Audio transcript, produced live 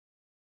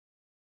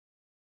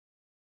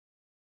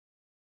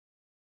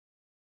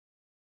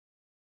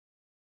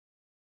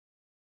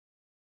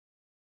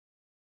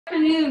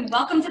Good afternoon.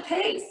 Welcome to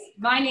PACE.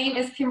 My name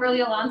is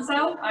Kimberly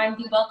Alonso. I'm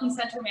the Welcome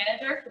Center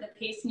Manager for the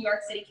PACE New York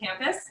City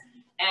campus.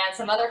 And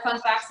some other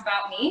fun facts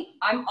about me.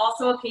 I'm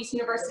also a PACE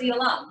University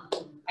alum.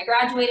 I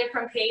graduated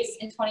from PACE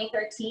in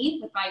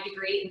 2013 with my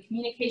degree in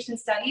Communication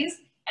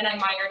Studies, and I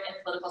minored in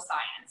Political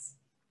Science.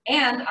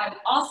 And I'm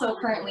also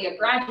currently a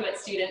graduate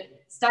student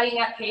studying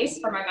at PACE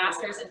for my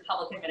Master's in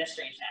Public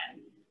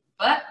Administration.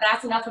 But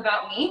that's enough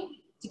about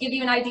me. To give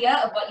you an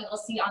idea of what you will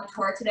see on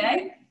tour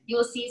today, you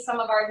will see some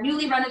of our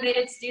newly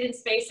renovated student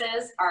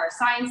spaces, our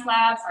science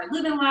labs, our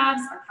living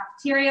labs, our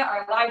cafeteria,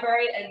 our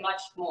library, and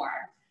much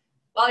more.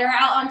 While you're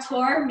out on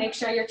tour, make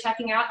sure you're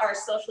checking out our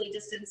socially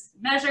distanced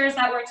measures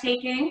that we're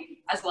taking,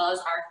 as well as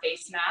our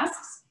face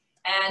masks.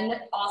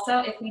 And also,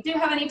 if we do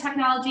have any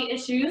technology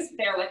issues,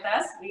 bear with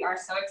us. We are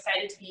so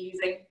excited to be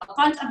using a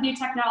bunch of new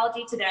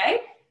technology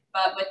today.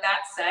 But with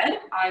that said,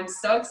 I'm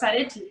so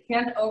excited to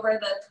hand over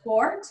the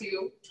tour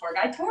to tour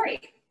guide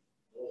Tori.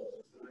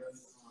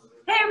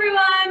 Hey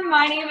everyone,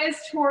 my name is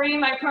Tori.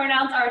 My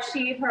pronouns are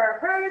she, her,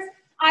 hers.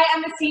 I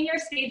am a senior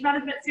stage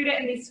management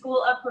student in the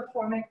School of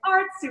Performing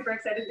Arts. Super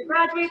excited to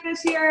graduate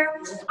this year.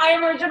 I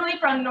am originally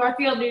from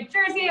Northfield, New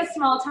Jersey, a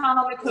small town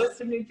on the coast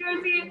of New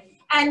Jersey.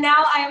 And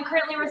now I am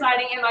currently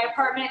residing in my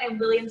apartment in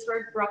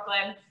Williamsburg,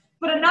 Brooklyn.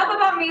 But enough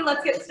about me,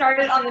 let's get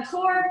started on the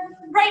tour.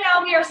 Right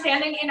now we are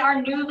standing in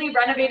our newly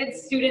renovated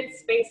student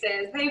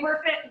spaces.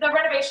 The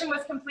renovation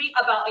was complete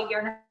about a year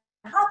and a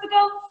half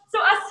ago, so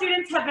us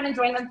students have been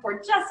enjoying them for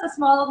just a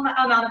small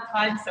amount of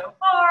time so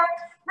far.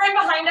 Right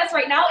behind us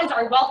right now is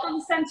our Welcome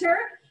Center.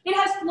 It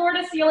has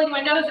floor-to-ceiling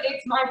windows.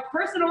 It's my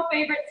personal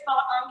favorite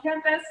spot on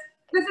campus.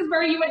 This is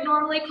where you would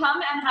normally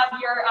come and have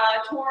your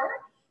tour.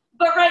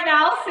 But right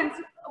now, since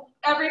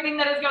everything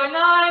that is going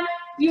on,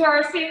 you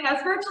are seeing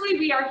us virtually.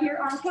 We are here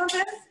on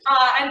campus,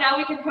 and now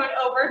we can put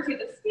over to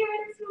the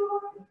Spirit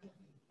Tour.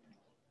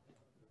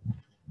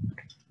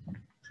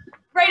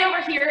 Right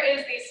over here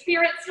is the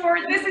Spirit Store.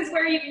 This is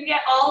where you can get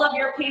all of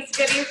your PACE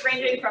goodies,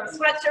 ranging from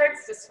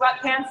sweatshirts to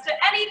sweatpants to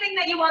anything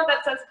that you want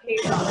that says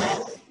PACE on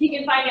it. You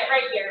can find it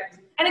right here.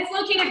 And it's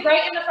located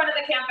right in the front of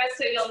the campus,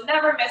 so you'll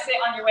never miss it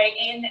on your way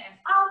in and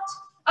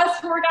out. Us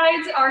tour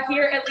guides are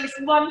here at least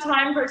one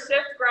time per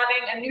shift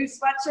grabbing a new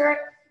sweatshirt.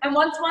 And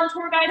once one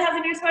tour guide has a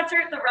new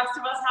sweatshirt, the rest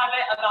of us have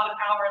it about an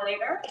hour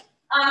later.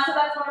 So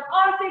that's one of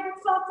our favorite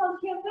spots on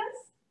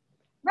campus.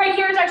 Right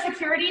here is our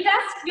security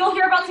desk. You'll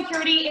hear about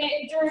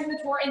security during the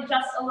tour in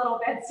just a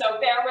little bit, so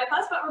bear with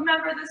us, but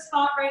remember this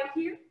spot right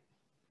here.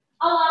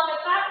 Along with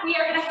that, we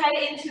are going to head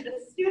into the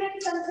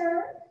Student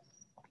Center.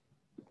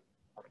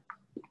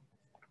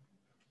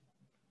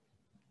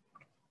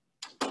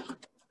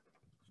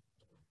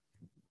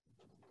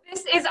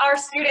 This is our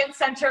Student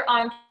Center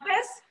on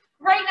campus.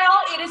 Right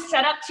now, it is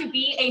set up to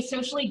be a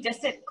socially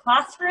distant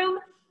classroom,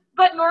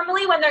 but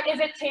normally when there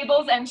isn't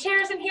tables and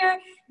chairs in here,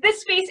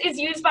 this space is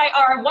used by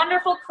our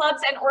wonderful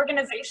clubs and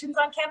organizations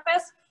on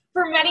campus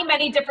for many,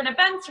 many different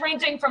events,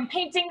 ranging from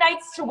painting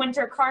nights to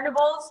winter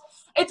carnivals.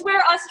 It's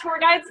where us tour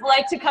guides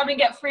like to come and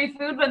get free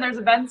food when there's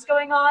events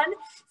going on.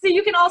 So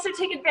you can also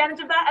take advantage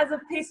of that as a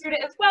PACE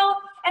student as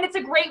well, and it's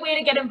a great way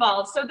to get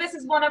involved. So this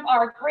is one of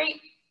our great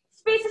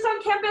spaces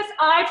on campus.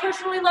 I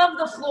personally love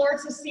the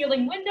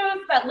floor-to-ceiling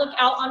windows that look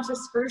out onto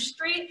Spruce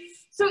Street.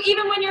 So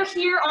even when you're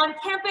here on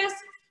campus,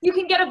 you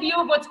can get a view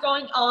of what's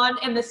going on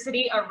in the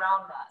city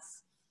around us.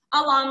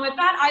 Along with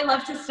that, I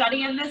love to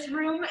study in this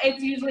room.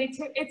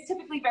 It's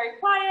typically very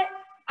quiet,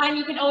 and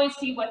you can always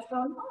see what's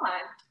going on.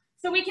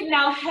 So we can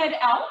now head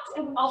out,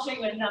 and I'll show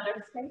you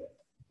another space.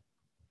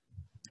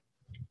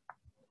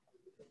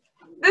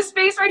 This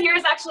space right here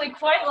is actually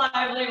quite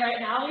lively right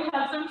now. We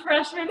have some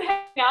freshmen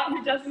hanging out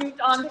who just moved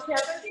on to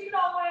campus. You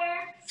know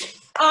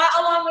where.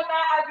 Along with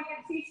that, as you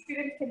can see,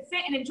 students can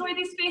sit and enjoy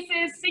these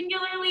spaces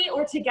singularly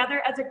or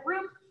together as a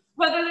group,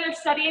 whether they're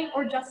studying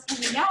or just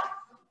hanging out.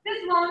 This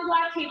long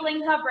black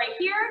tabling hub right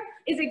here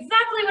is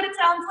exactly what it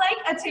sounds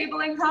like, a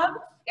tabling hub.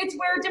 It's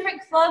where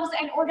different clubs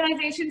and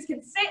organizations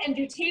can sit and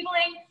do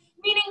tabling,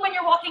 meaning when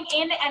you're walking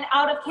in and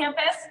out of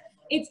campus,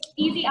 it's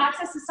easy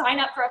access to sign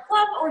up for a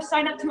club or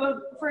sign up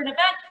for an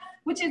event,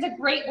 which is a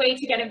great way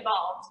to get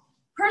involved.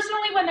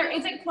 Personally, when there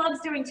isn't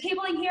clubs doing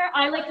tabling here,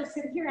 I like to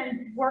sit here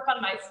and work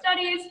on my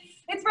studies.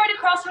 It's right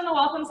across from the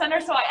Welcome Center,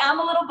 so I am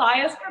a little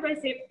biased for my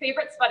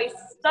favorite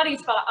study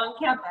spot on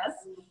campus.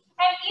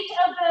 And each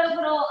of the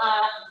little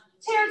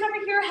chairs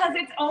over here has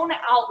its own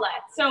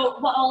outlet. So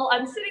while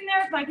I'm sitting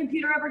there, if my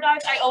computer ever dies,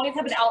 I always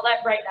have an outlet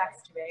right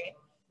next to me.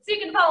 So you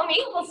can follow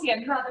me. We'll see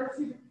another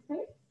student space.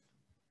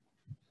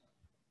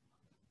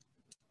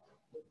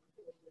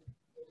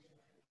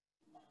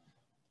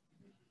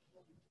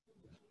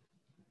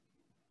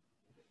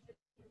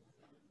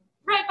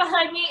 Right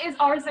behind me is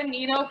our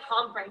Zanino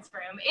conference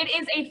room.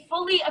 It is a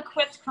fully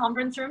equipped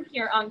conference room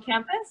here on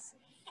campus,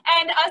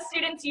 and us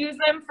students use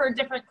them for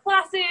different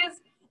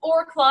classes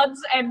or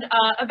clubs and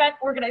event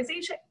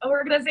organization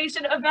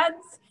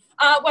events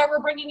where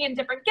we're bringing in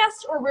different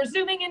guests or we're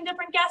zooming in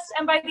different guests,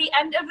 and by the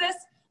end of this,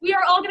 we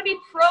are all going to be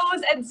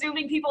pros at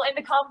zooming people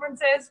into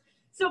conferences,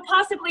 so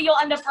possibly you'll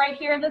end up right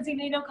here in the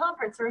Zanino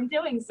conference room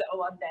doing so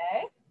one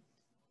day.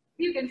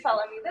 You can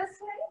follow me this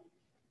way.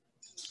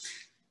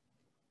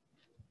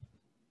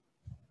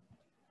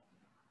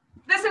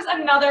 This is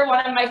another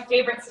one of my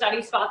favorite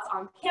study spots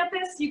on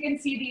campus. You can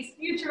see these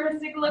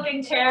futuristic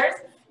looking chairs.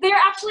 They're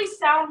actually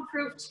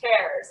soundproof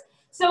chairs.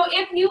 So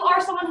if you are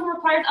someone who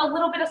requires a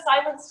little bit of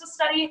silence to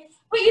study,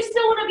 but you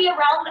still want to be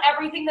around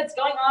everything that's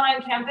going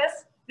on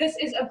campus, this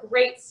is a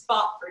great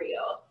spot for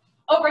you.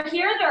 Over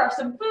here, there are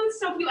some booths,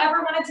 so if you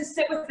ever wanted to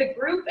sit with the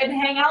group and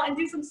hang out and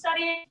do some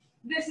studying,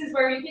 this is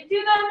where you can do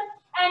them.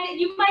 And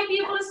you might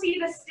be able to see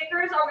the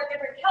stickers on the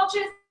different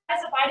couches as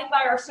abiding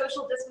by our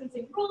social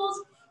distancing rules,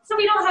 so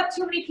we don't have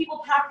too many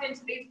people packed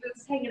into these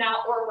booths hanging out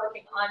or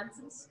working on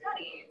some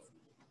studies.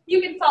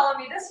 You can follow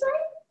me this way.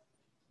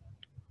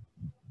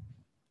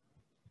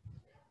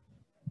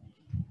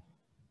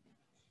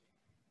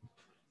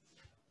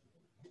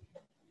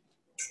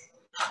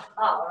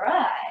 All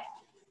right.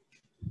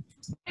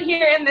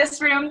 Here in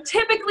this room,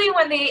 typically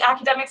when the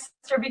academic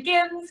semester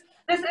begins,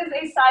 this is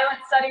a silent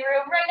study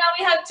room. Right now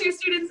we have 2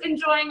 students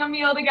enjoying a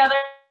meal together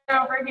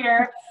over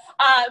here.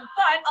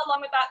 But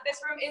along with that, this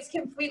room is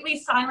completely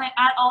silent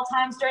at all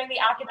times during the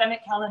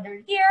academic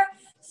calendar year.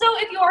 So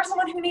if you are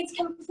someone who needs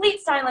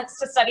complete silence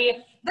to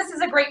study, this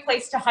is a great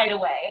place to hide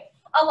away.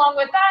 Along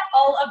with that,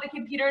 all of the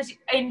computers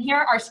in here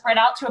are spread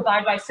out to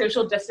abide by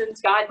social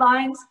distance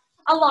guidelines.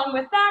 Along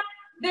with that,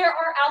 there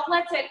are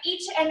outlets at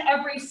each and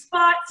every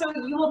spot, so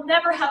you will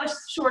never have a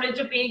shortage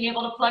of being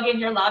able to plug in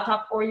your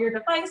laptop or your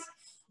device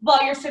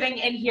while you're sitting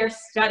in here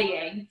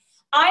studying.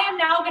 I am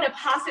now going to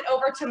pass it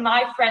over to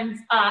my friend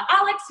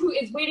Alex, who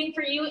is waiting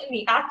for you in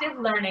the active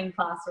learning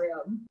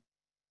classroom.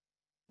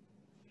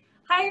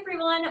 Hi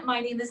everyone, my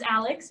name is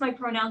Alex. My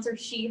pronouns are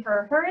she,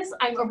 her, hers.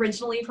 I'm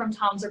originally from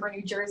Toms River,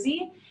 New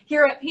Jersey.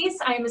 Here at Pace,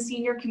 I am a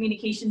senior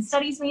communication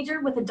studies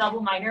major with a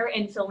double minor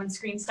in film and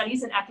screen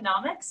studies and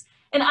economics,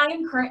 and I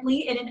am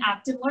currently in an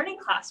active learning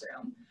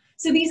classroom.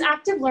 So these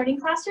active learning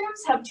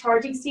classrooms have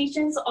charging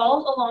stations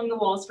all along the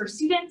walls for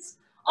students.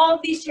 All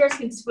of these chairs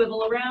can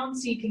swivel around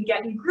so you can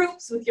get in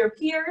groups with your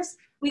peers.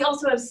 We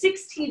also have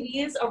 6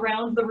 TVs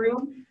around the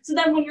room, so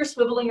then when you're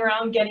swiveling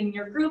around getting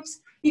your groups,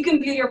 you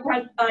can view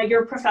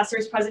your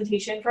professor's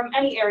presentation from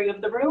any area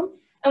of the room.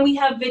 And we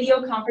have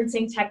video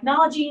conferencing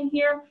technology in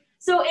here,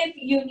 so if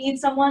you need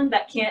someone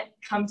that can't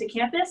come to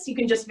campus, you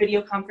can just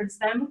video conference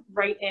them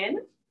right in.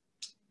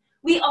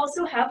 We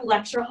also have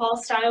lecture hall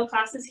style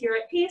classes here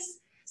at Pace.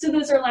 So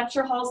those are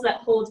lecture halls that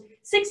hold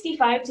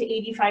 65 to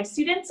 85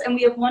 students, and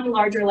we have one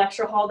larger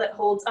lecture hall that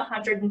holds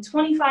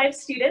 125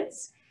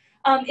 students.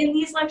 In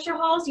these lecture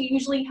halls, you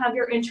usually have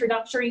your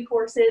introductory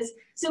courses.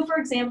 So for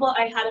example,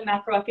 I had a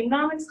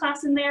macroeconomics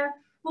class in there.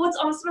 But what's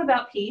awesome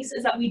about Pace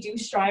is that we do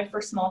strive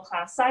for small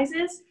class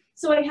sizes.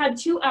 So I had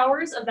 2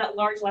 hours of that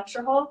large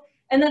lecture hall,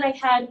 and then I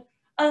had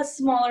a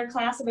smaller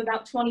class of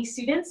about 20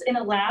 students in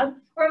a lab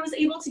where I was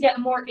able to get a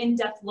more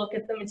in-depth look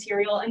at the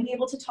material and be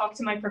able to talk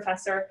to my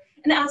professor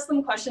and ask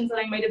them questions that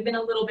I might have been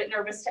a little bit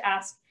nervous to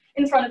ask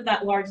in front of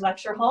that large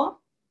lecture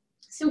hall.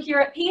 So here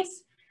at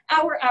Pace,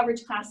 our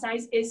average class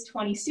size is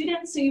 20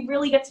 students, so you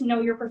really get to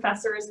know your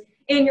professors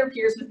and your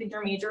peers within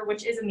your major,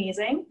 which is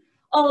amazing.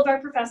 All of our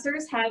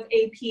professors have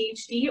a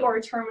PhD or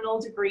a terminal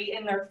degree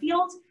in their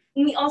field,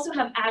 and we also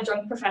have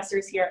adjunct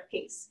professors here at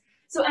Pace.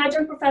 So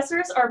adjunct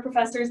professors are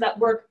professors that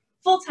work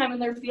full-time in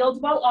their field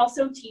while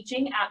also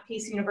teaching at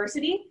Pace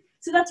University.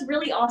 So that's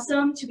really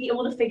awesome to be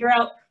able to figure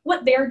out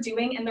what they're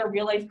doing in their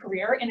real-life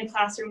career in a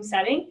classroom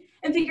setting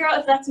and figure out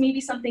if that's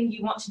maybe something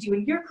you want to do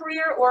in your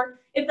career or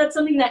if that's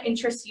something that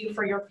interests you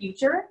for your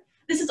future.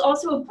 This is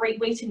also a great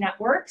way to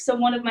network. So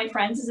one of my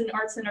friends is an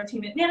arts and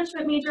entertainment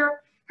management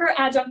major. Her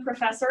adjunct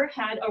professor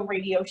had a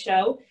radio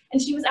show,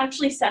 and she was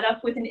actually set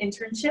up with an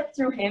internship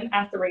through him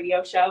at the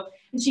radio show,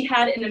 and she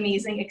had an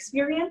amazing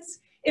experience.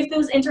 If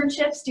those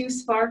internships do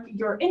spark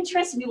your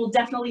interest, we will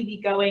definitely be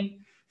going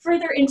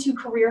further into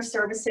career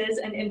services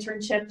and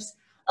internships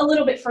a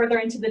little bit further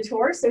into the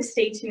tour, so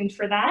stay tuned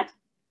for that.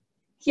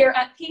 Here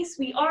at Pace,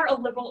 we are a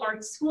liberal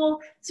arts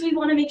school, so we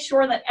want to make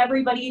sure that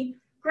everybody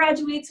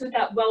graduates with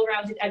that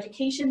well-rounded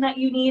education that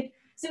you need.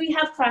 So we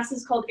have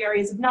classes called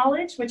Areas of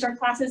Knowledge, which are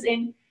classes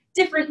in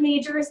different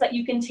majors that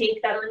you can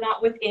take that are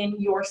not within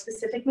your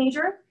specific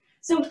major.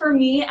 So for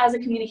me, as a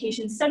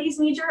communication studies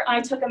major, I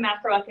took a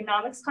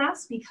macroeconomics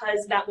class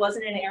because that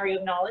wasn't an area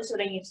of knowledge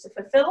that I needed to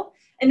fulfill.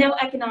 And now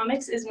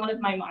economics is one of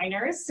my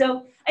minors.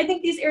 So I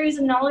think these areas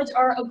of knowledge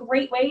are a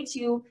great way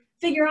to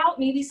figure out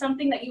maybe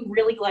something that you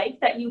really like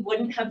that you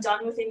wouldn't have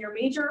done within your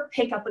major,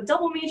 pick up a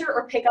double major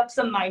or pick up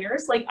some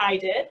minors like I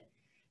did.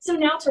 So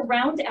now to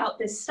round out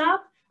this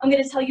stop, I'm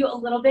going to tell you a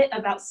little bit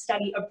about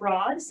study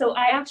abroad. So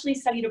I actually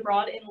studied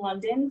abroad in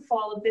London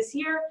fall of this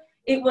year.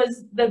 It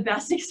was the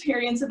best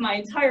experience of my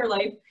entire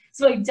life,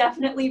 so I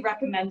definitely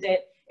recommend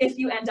it. If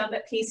you end up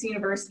at Pace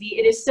University,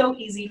 it is so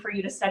easy for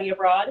you to study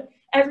abroad.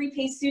 Every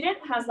Pace student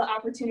has the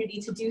opportunity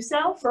to do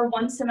so for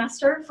 1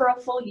 semester, for a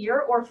full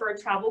year, or for a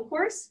travel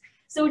course.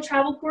 So a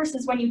travel course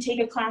is when you take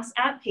a class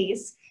at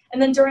Pace,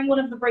 And then during one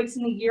of the breaks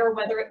in the year,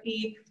 whether it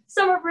be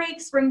summer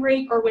break, spring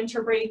break, or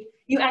winter break,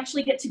 you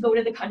actually get to go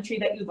to the country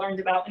that you learned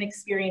about and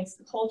experience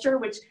the culture,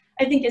 which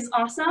I think is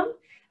awesome.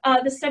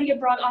 The study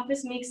abroad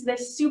office makes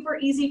this super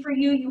easy for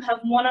you. You have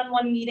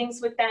one-on-one meetings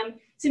with them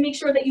to make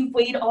sure that you've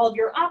weighed all of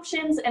your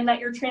options and that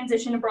your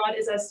transition abroad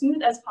is as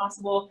smooth as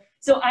possible.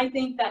 So I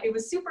think that it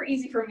was super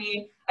easy for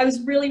me. I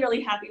was really,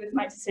 really happy with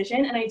my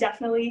decision, and I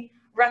definitely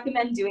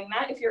recommend doing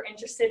that if you're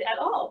interested at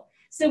all.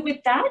 So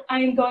with that, I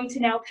am going to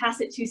now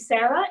pass it to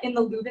Sarah in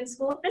the Lubin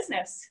School of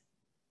Business.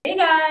 Hey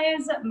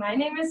guys, my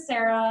name is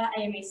Sarah.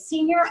 I am a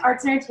senior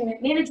arts and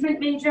entertainment management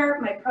major.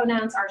 My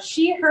pronouns are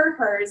she, her,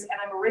 hers, and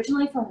I'm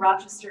originally from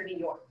Rochester, New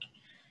York.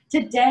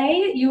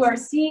 Today, you are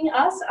seeing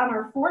us on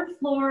our 4th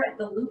floor at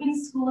the Lubin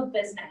School of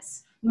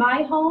Business,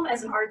 my home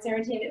as an arts and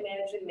entertainment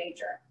management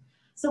major.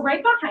 So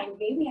right behind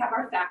me, we have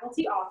our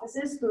faculty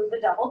offices through the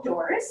double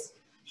doors.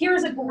 Here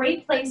is a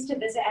great place to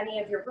visit any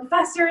of your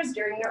professors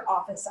during their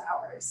office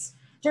hours.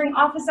 During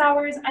office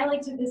hours, I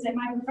like to visit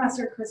my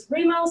professor, Chris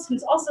Ramos,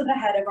 who's also the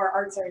head of our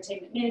Arts and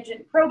Entertainment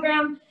Management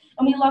program,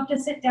 and we love to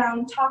sit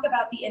down, talk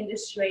about the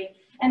industry,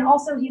 and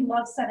also he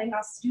loves setting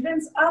us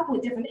students up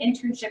with different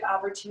internship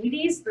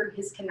opportunities through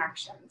his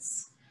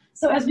connections.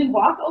 So as we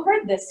walk over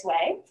this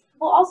way,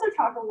 we'll also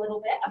talk a little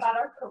bit about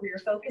our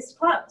career-focused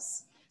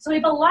clubs. So we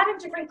have a lot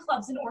of different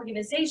clubs and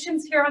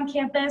organizations here on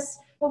campus,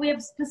 but we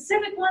have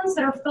specific ones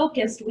that are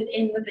focused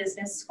within the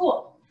business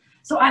school.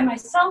 So I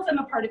myself am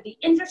a part of the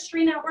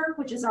Industry Network,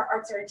 which is our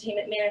Arts and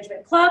Entertainment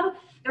Management Club.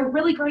 They're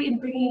really great in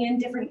bringing in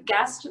different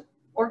guest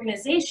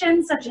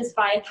organizations such as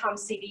Viacom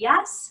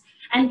CBS,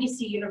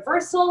 NBC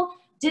Universal,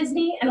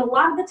 Disney, and a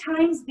lot of the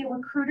times the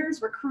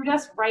recruiters recruit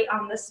us right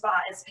on the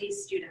spot as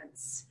PACE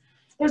students.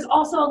 There's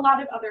also a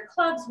lot of other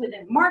clubs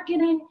within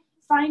marketing,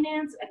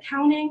 finance,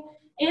 accounting,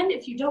 and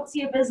if you don't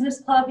see a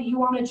business club you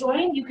want to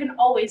join, you can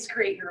always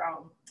create your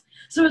own.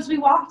 So as we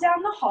walk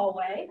down the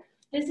hallway,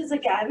 this is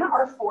again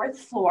our 4th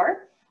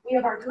floor. We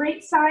have our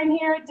great sign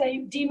here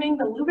deeming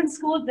the Lubin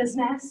School of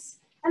Business.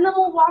 And then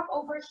we'll walk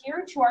over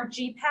here to our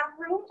GPAC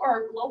room, or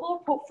our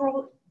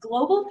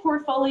Global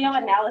Portfolio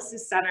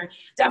Analysis Center.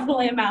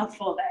 Definitely a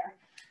mouthful there.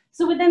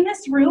 So within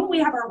this room, we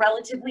have our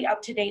relatively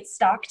up-to-date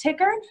stock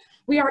ticker.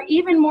 We are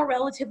even more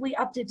relatively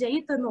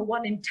up-to-date than the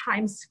one in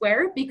Times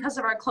Square because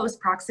of our close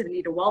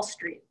proximity to Wall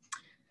Street.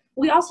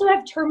 We also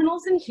have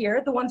terminals in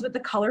here, the ones with the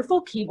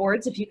colorful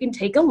keyboards, if you can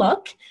take a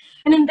look.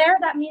 And in there,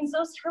 that means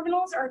those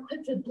terminals are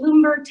equipped with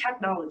Bloomberg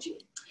technology.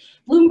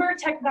 Bloomberg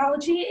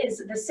technology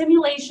is the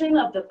simulation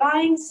of the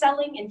buying,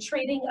 selling, and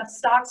trading of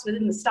stocks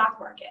within the stock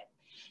market.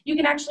 You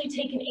can actually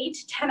take an 8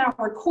 to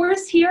 10-hour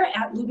course here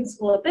at Lubin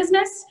School of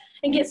Business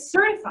and get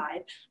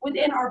certified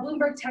within our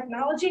Bloomberg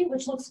technology,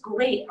 which looks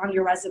great on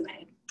your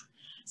resume.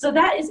 So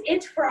that is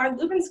it for our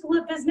Lubin School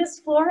of Business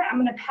floor. I'm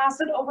going to pass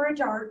it over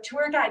to our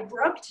tour guide,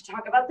 Brooke, to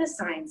talk about the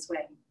science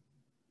wing.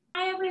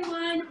 Hi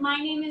everyone, my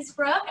name is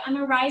Brooke. I'm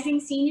a rising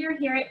senior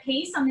here at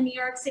PACE on the New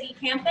York City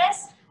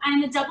campus.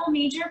 I'm a double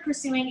major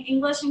pursuing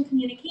English and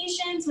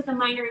Communications with a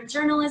minor in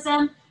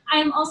journalism. I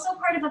am also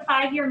part of a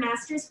 5-year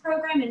master's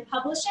program in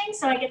publishing,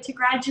 so I get to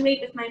graduate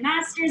with my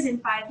master's in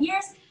 5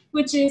 years,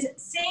 which is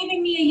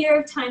saving me a year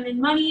of time and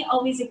money,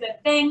 always a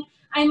good thing.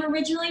 I'm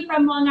originally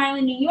from Long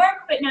Island, New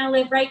York, but now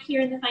live right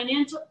here in the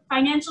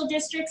financial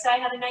district, so I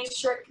have a nice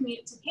short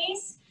commute to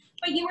PACE.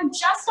 But you were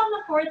just on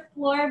the 4th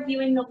floor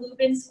viewing the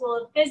Lubin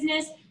School of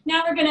Business.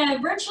 Now we're gonna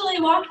virtually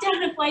walk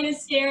down a flight of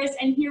stairs,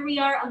 and here we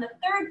are on the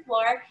 3rd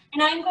floor,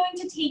 and I'm going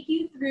to take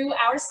you through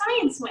our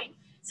science wing.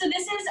 So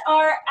this is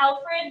our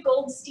Alfred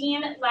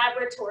Goldstein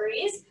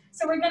Laboratories.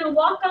 So we're gonna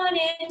walk on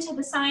into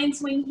the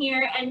science wing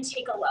here and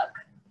take a look.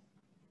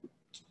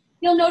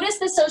 You'll notice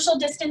the social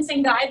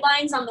distancing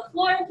guidelines on the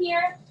floor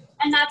here,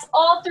 and that's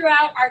all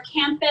throughout our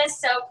campus.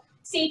 So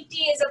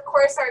safety is of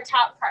course our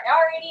top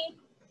priority.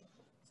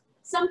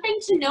 Something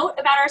to note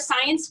about our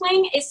science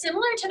wing is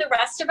similar to the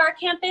rest of our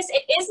campus,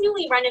 it is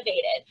newly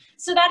renovated.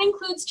 So that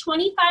includes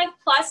 25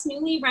 plus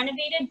newly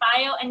renovated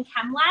bio and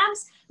chem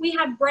labs. We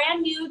have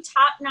brand new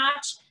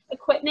top-notch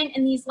equipment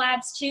in these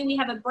labs too. We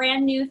have a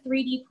brand new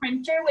 3D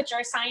printer, which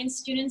our science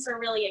students are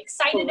really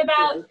excited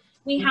about.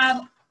 We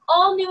have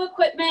all new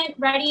equipment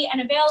ready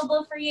and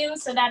available for you.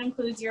 So that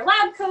includes your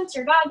lab coats,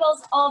 your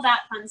goggles, all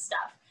that fun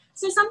stuff.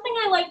 So something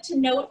I like to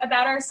note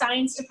about our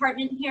science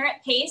department here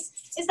at PACE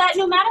is that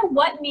no matter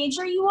what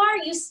major you are,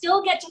 you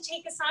still get to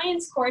take a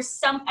science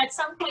course at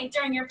some point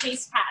during your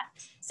PACE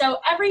path. So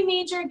every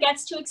major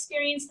gets to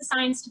experience the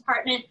science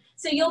department.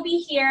 So you'll be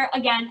here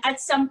again at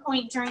some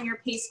point during your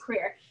PACE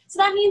career. So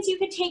that means you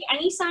could take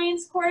any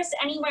science course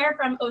anywhere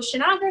from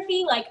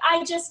oceanography, like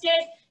I just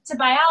did, to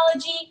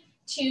biology,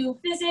 to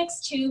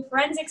physics, to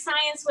forensic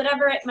science,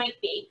 whatever it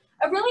might be.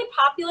 A really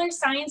popular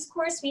science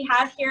course we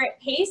have here at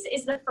PACE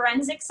is the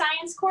forensic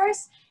science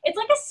course. It's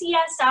like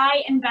a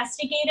CSI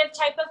investigative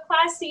type of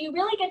class, so you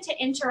really get to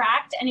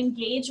interact and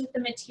engage with the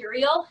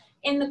material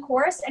in the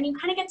course, and you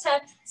kind of get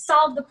to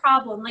solve the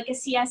problem like a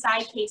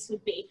CSI case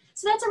would be.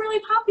 So that's a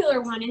really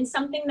popular one and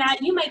something that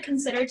you might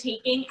consider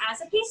taking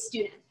as a PACE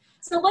student.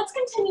 So let's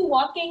continue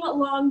walking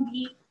along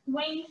the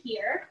way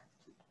here.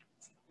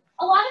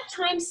 A lot of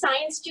times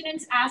science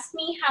students ask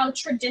me how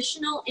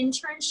traditional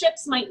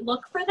internships might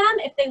look for them,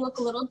 if they look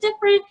a little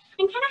different,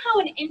 and kind of how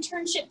an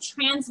internship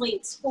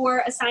translates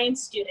for a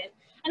science student.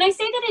 And I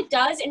say that it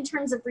does in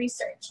terms of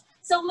research.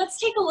 So let's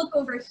take a look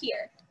over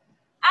here.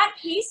 At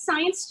PACE,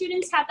 science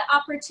students have the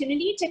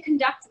opportunity to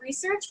conduct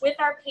research with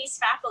our PACE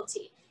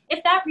faculty.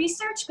 If that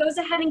research goes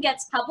ahead and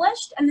gets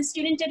published and the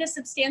student did a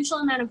substantial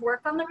amount of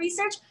work on the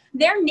research,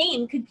 their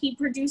name could be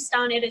produced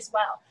on it as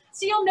well.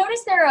 So you'll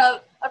notice there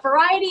are a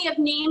variety of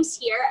names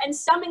here, and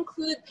some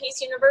include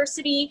PACE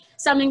University,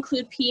 some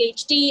include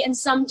PhD, and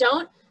some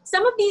don't.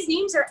 Some of these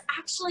names are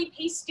actually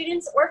PACE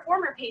students or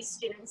former PACE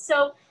students.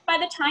 So by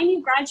the time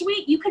you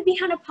graduate, you could be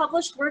on a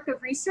published work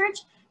of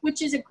research,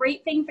 which is a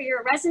great thing for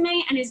your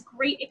resume and is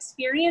great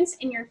experience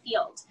in your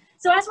field.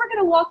 So as we're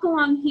gonna walk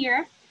along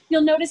here,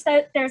 you'll notice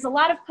that there's a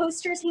lot of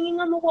posters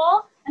hanging on the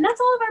wall, and that's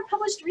all of our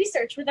published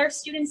research with our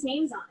students'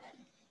 names on it.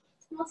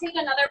 We'll take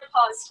another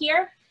pause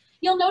here.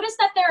 You'll notice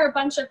that there are a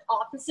bunch of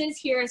offices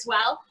here as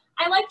well.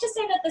 I like to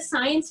say that the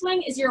science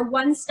wing is your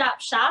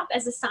one-stop shop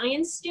as a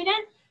science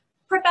student.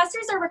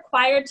 Professors are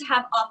required to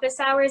have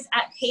office hours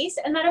at PACE,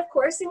 and that of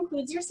course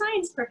includes your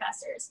science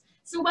professors.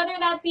 So whether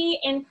that be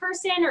in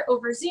person or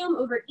over Zoom,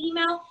 over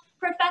email,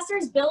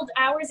 professors build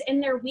hours in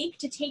their week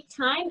to take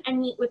time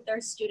and meet with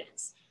their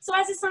students. So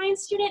as a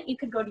science student, you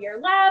could go to your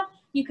lab,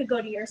 you could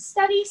go to your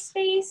study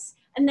space,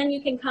 and then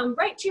you can come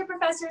right to your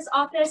professor's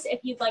office if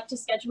you'd like to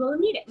schedule a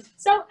meeting.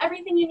 So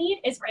everything you need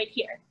is right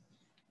here.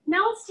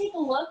 Now let's take a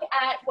look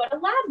at what a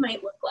lab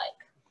might look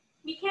like.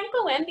 We can't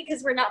go in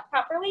because we're not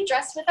properly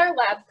dressed with our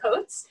lab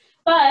coats,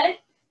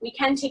 but we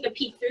can take a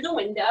peek through the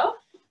window.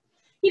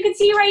 You can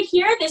see right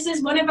here, this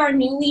is one of our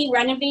newly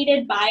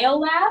renovated bio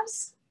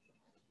labs.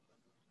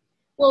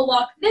 We'll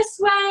walk this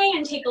way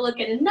and take a look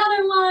at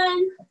another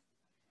one.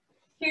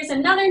 Here's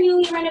another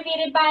newly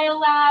renovated bio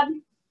lab.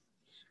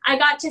 I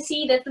got to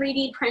see the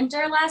 3D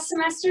printer last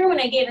semester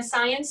when I gave a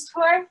science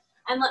tour,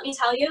 and let me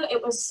tell you,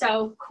 it was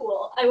so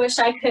cool. I wish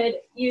I could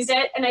use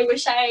it, and I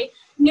wish I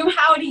knew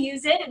how to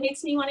use it. It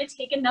makes me want to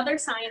take another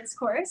science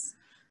course.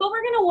 But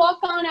we're gonna walk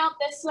on out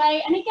this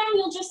way, and again,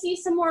 you'll just see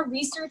some more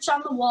research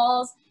on the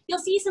walls. You'll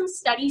see some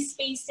study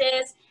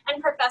spaces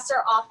and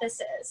professor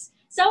offices.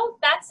 So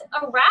that's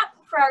a wrap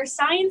for our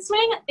science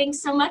wing.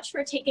 Thanks so much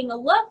for taking a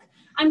look.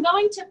 I'm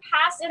going to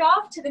pass it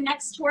off to the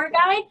next tour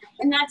guide,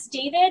 and that's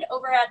David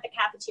over at the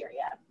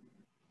cafeteria.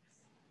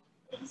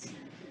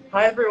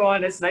 Hi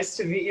everyone, it's nice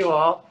to meet you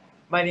all.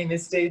 My name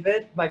is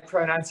David. My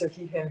pronouns are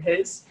he, him,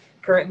 his.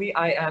 Currently,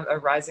 I am a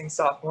rising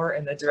sophomore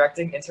in the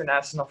Directing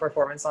International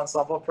Performance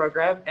Ensemble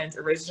program, and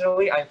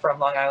originally I'm from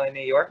Long Island,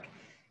 New York.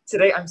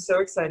 Today, I'm so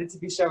excited to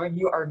be showing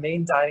you our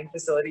main dining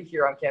facility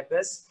here on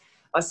campus.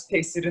 Us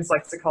PACE students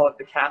like to call it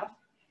the CAF.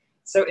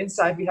 So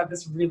inside we have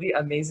this really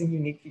amazing,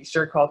 unique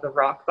feature called the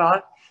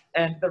Rockbot.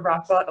 And the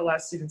Rockbot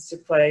allows students to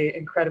play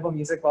incredible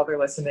music while they're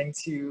listening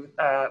to,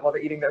 while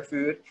they're eating their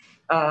food.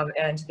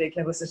 And they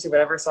can listen to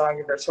whatever song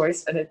of their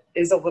choice. And it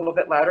is a little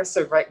bit louder.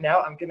 So right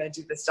now I'm gonna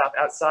do the stop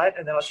outside,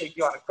 and then I'll take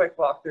you on a quick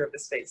walkthrough of the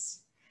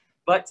space.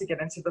 But to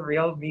get into the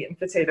real meat and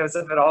potatoes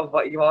of it all,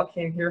 what you all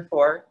came here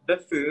for, the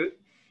food.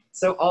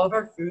 So all of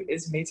our food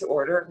is made to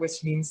order,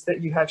 which means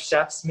that you have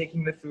chefs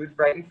making the food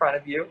right in front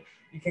of you.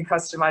 You can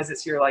customize it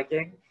to your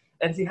liking.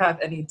 And if you have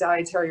any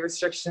dietary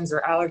restrictions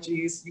or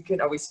allergies, you can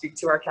always speak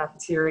to our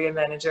cafeteria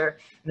manager,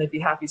 and they'd be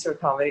happy to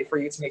accommodate for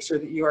you to make sure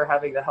that you are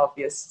having the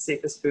healthiest,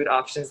 safest food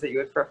options that you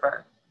would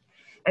prefer.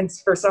 And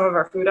for some of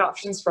our food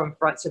options from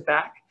front to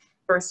back,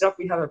 first up,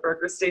 we have a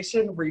burger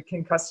station where you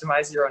can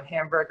customize your own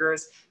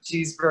hamburgers,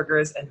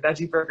 cheeseburgers, and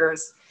veggie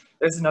burgers.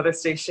 There's another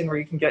station where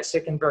you can get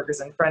chicken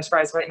burgers and french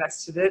fries right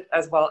next to it,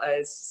 as well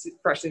as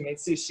freshly made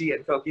sushi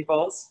and poke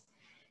bowls.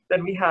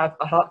 Then we have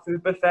a hot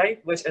food buffet,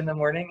 which in the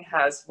morning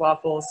has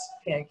waffles,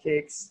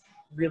 pancakes,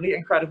 really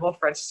incredible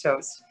French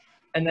toast.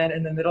 And then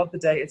in the middle of the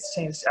day, it's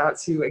changed out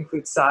to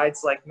include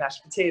sides like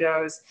mashed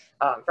potatoes,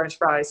 French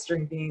fries,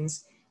 string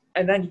beans.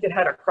 And then you can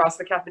head across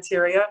the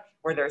cafeteria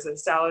where there's a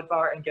salad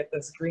bar and get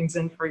those greens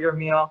in for your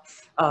meal.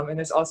 And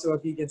there's also a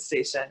vegan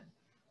station.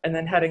 And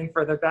then heading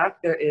further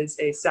back, there is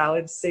a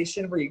salad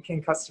station where you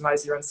can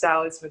customize your own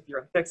salads with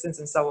your own fixins,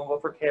 and someone will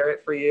prepare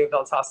it for you.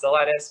 They'll toss the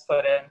lettuce,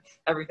 put in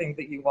everything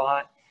that you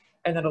want.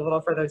 And then a little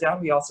further down,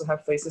 we also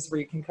have places where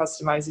you can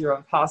customize your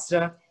own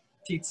pasta,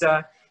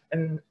 pizza,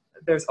 and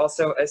there's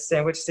also a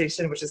sandwich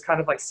station, which is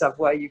kind of like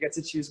Subway. You get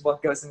to choose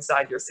what goes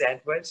inside your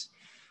sandwich.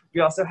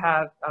 We also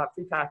have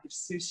prepackaged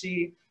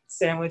sushi,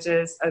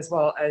 sandwiches, as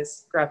well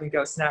as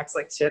grab-and-go snacks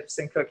like chips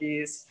and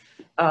cookies,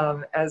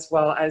 as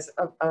well as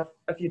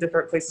a few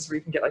different places where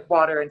you can get like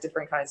water and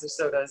different kinds of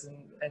sodas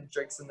and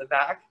drinks in the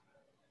back.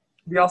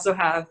 We also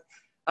have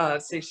a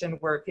station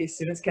where PACE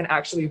students can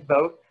actually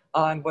vote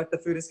on what the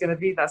food is going to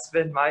be. That's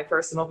been my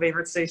personal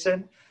favorite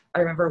station. I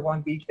remember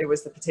one week it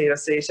was the potato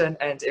station,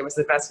 and it was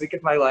the best week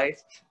of my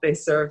life. They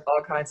served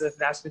all kinds of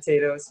mashed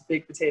potatoes,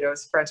 baked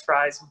potatoes, French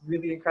fries,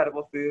 really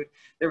incredible food.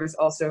 There was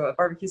also a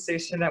barbecue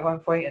station at one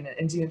point and an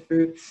Indian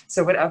food.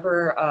 So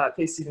whatever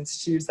PACE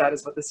students choose, that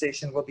is what the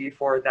station will be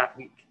for that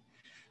week.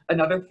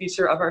 Another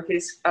feature of our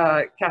PACE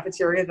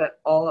cafeteria that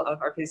all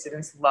of our PACE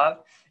students love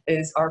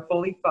is our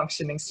fully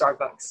functioning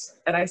Starbucks.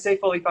 And I say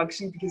fully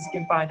functioning because you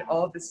can find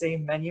all of the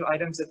same menu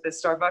items at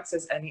this Starbucks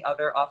as any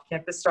other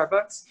off-campus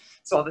Starbucks.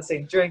 So all the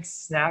same drinks,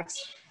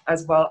 snacks,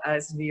 as well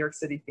as New York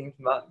City themed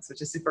mugs,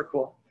 which is super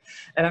cool.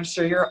 And I'm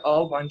sure you're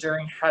all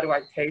wondering, how do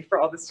I pay for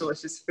all this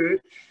delicious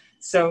food?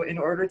 So in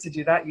order to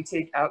do that, you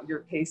take out your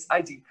PACE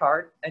ID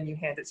card and you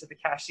hand it to the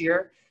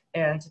cashier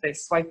and they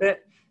swipe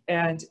it,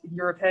 and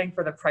you're paying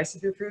for the price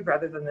of your food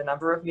rather than the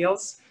number of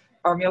meals.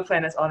 Our meal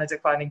plan is on a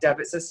declining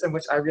debit system,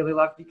 which I really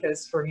love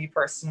because for me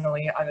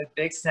personally, I'm a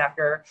big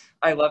snacker.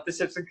 I love the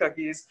chips and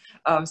cookies.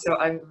 So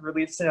I'm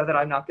relieved to know that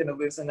I'm not gonna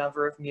lose a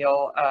number of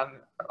meal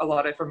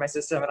allotted for my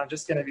system, and I'm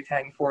just gonna be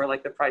paying for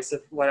like the price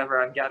of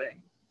whatever I'm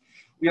getting.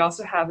 We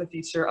also have a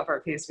feature of our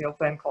PACE meal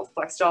plan called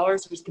Flex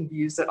Dollars, which can be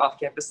used at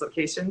off-campus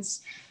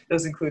locations.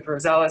 Those include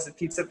Rosella's, a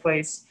pizza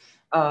place,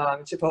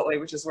 Chipotle,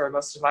 which is where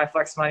most of my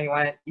flex money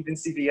went, even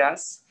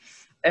CVS.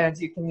 And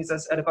you can use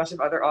us at a bunch of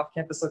other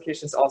off-campus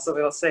locations also.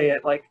 They'll say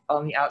it like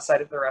on the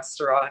outside of the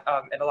restaurant,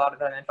 and a lot of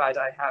them, in fact,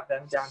 I have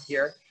them down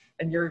here.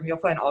 And your meal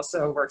plan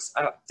also works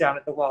down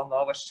at the Wall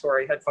Mall, which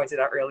Tori had pointed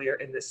out earlier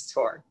in this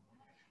tour.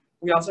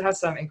 We also have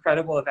some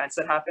incredible events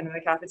that happen in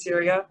the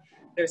cafeteria.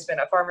 There's been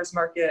a farmer's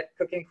market,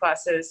 cooking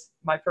classes.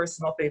 My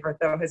personal favorite,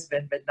 though, has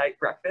been midnight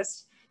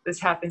breakfast. This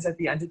happens at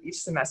the end of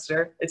each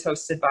semester. It's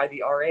hosted by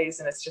the RAs,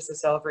 and it's just a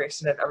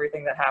celebration of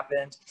everything that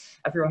happened.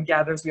 Everyone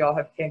gathers, we all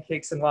have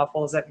pancakes and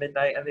waffles at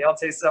midnight, and they all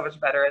taste so much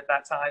better at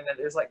that time. And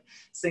there's like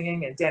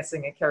singing and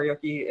dancing and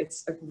karaoke.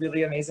 It's a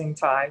really amazing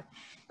time.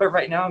 But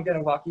right now I'm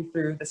gonna walk you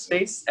through the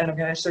space, and I'm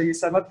gonna show you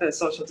some of the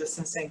social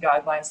distancing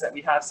guidelines that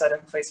we have set in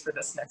place for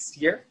this next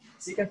year.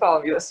 So you can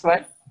follow me this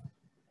way.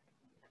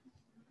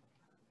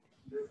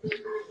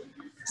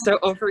 So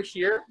over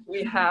here,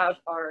 we have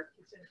our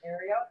kitchen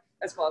area,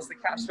 as well as the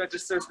cash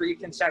registers where you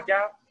can check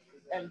out.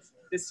 And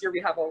this year we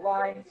have a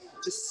line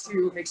just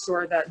to make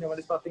sure that no one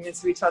is bumping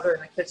into each other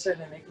in the kitchen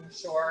and making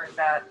sure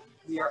that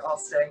we are all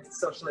staying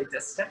socially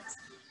distant.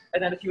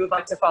 And then if you would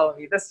like to follow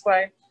me this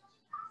way,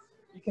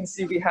 you can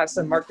see we have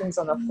some markings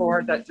on the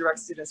floor that direct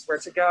students where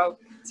to go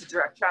to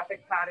direct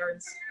traffic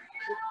patterns.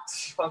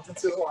 Bumped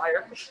into a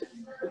wire.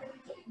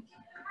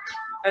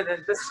 And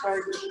then this way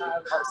we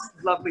have our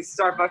lovely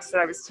Starbucks that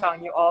I was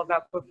telling you all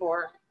about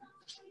before.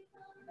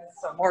 And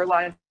some more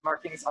line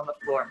markings on the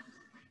floor.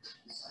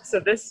 So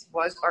this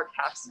was our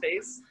CAF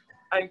space.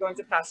 I'm going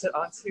to pass it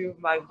on to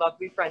my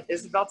lovely friend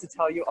Isabel to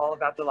tell you all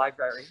about the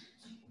library.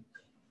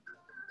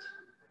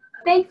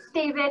 Thanks,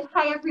 David.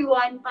 Hi,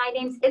 everyone. My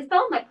name's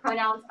Isabel. My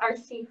pronouns are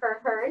she, her,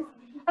 hers.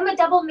 I'm a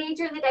double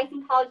major in the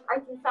Dyson College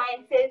Arts and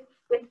Sciences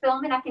with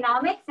film and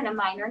economics and a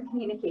minor in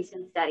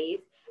communication studies.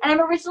 And I'm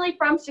originally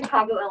from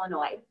Chicago,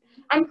 Illinois.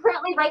 I'm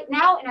currently right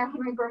now in our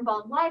Henry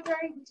Birnbaum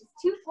Library, which is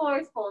 2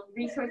 floors full of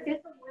resources,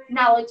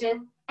 knowledges,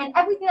 and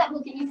everything that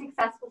will get you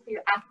successful for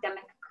your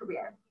academic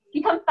career. If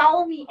you come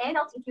follow me in,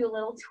 I'll take you a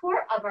little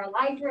tour of our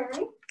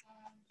library.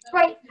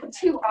 Right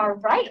to our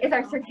right is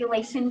our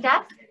circulation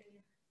desk.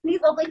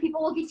 These lovely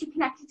people will get you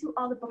connected to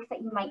all the books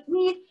that you might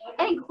need,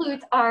 and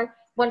includes our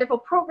wonderful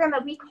program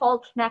that we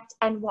call Connect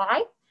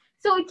NY.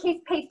 So in case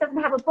PACE doesn't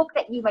have a book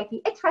that you might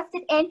be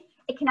interested in,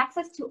 it connects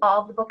us to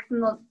all the books in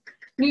the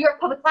New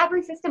York Public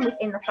Library system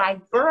within the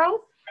 5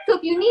 boroughs. So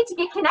if you need to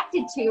get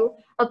connected to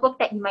a book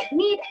that you might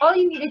need, all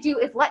you need to do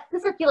is let the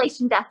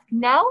circulation desk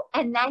know,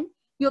 and then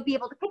you'll be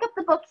able to pick up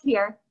the book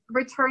here,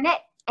 return it,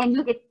 and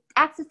you'll get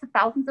access to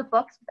thousands of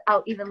books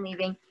without even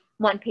leaving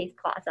one PACE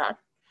plaza.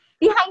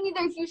 Behind you,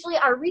 there's usually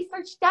our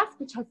research desk,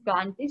 which has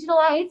gone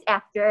digitalized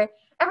after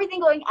everything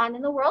going on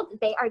in the world.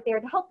 They are there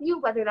to help you,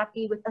 whether that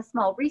be with a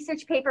small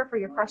research paper for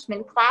your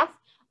freshman class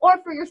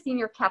or for your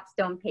senior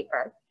capstone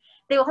paper.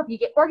 They will help you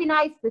get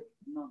organized with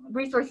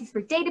resources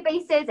for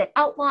databases and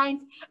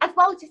outlines, as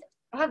well as just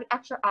have an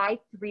extra eye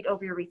to read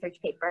over your research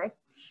paper.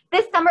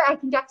 This summer, I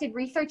conducted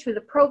research with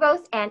the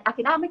provost and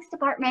economics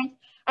department,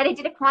 and I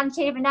did a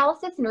quantitative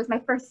analysis, and it was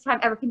my first time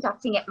ever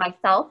conducting it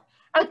myself.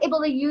 I was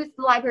able to use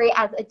the library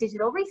as a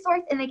digital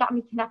resource, and they got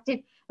me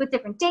connected with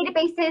different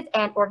databases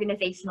and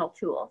organizational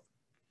tools.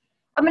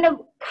 I'm going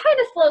to kind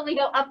of slowly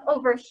go up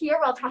over here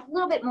where I'll talk a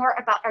little bit more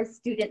about our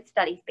student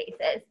study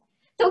spaces.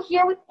 So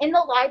here within the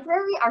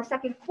library, our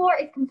second floor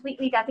is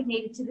completely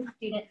designated to the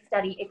student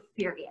study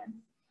experience.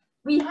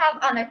 We have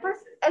on our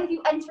first, as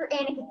you enter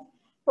in, it gets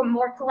from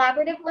more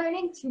collaborative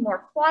learning to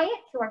more quiet.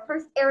 So our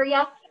first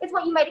area is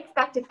what you might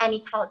expect of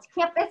any college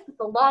campus, with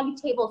the long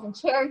tables and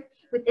chairs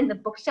within the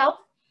bookshelves.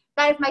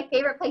 That is my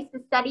favorite place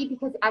to study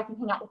because I can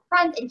hang out with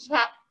friends and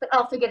chat, but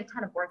also get a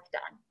ton of work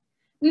done.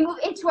 We move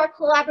into our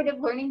collaborative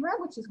learning room,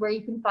 which is where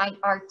you can find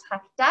our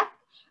tech desk.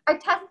 Our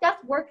tech desk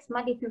works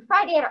Monday through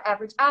Friday at our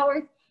average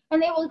hours,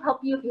 and they will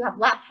help you if you have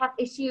laptop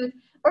issues,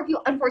 or if you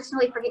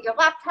unfortunately forget your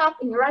laptop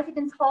in your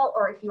residence hall,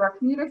 or if you are a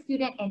commuter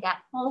student and at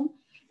home,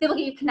 they will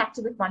get you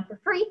connected with one for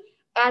free,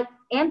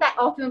 and that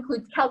also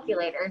includes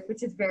calculators,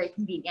 which is very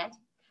convenient.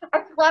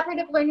 Our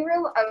collaborative learning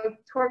room, our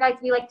tour guides,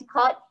 we like to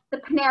call it the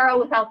Panera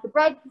without the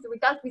bread, because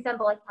it does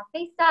resemble a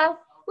cafe style,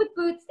 with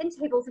booths and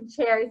tables and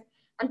chairs,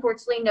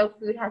 Unfortunately, no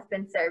food has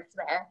been served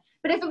there,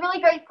 but it's a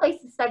really great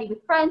place to study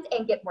with friends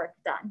and get work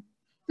done.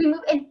 If we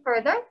move in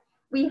further,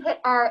 we hit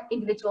our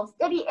individual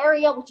study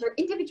area, which are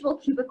individual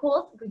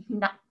cubicles. We can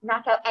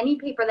knock out any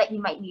paper that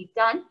you might need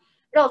done.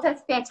 It also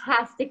has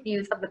fantastic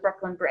views of the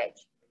Brooklyn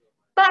Bridge.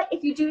 But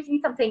if you do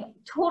need something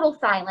total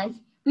silence,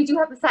 we do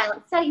have a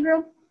silent study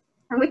room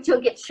in which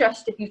you'll get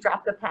shushed if you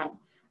drop a pen.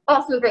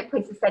 Also a great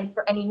place to study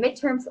for any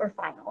midterms or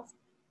finals.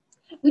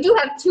 We do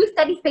have 2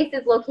 study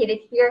spaces located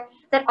here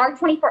that are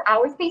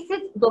 24-hour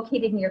spaces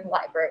located near the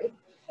library.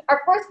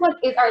 Our first one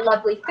is our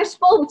lovely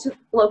fishbowl, which is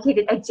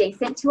located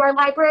adjacent to our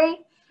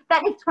library.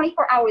 That is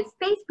 24-hour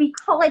space. We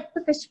call it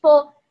the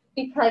fishbowl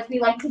because we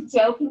like to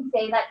joke and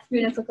say that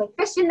students look like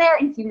fish in there,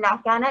 and if you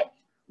knock on it,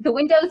 the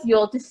windows,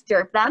 you'll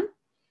disturb them.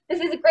 This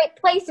is a great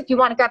place if you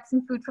want to grab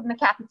some food from the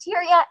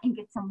cafeteria and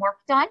get some work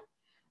done.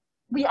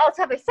 We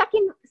also have a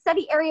second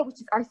study area,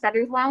 which is our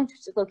Setter's Lounge,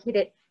 which is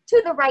located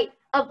to the right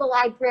of the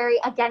library.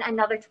 Again,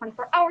 another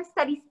 24-hour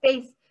study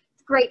space.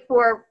 It's great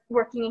for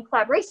working in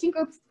collaboration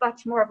groups,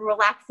 much more of a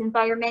relaxed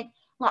environment,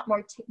 a lot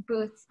more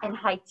booths and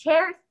high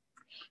chairs.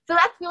 So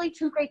that's really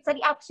 2 great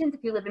study options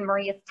if you live in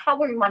Maria's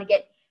Tower and want to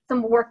get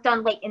some work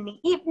done late in the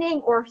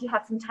evening, or if you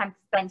have some time to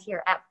spend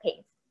here at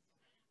Pace.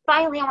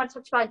 Finally, I want to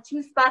touch upon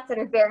 2 spots that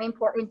are very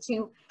important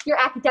to your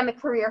academic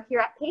career here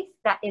at Pace.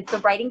 That is the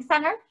Writing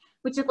Center,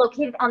 which is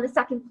located on the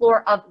 2nd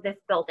floor of this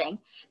building.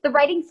 The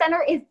Writing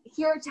Center is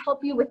here to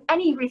help you with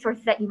any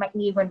resources that you might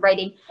need when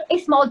writing a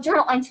small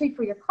journal entry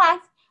for your class,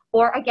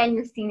 or again,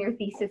 your senior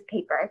thesis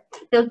paper.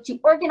 They'll get you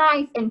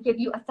organized and give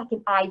you a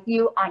second eye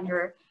view on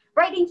your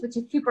writings, which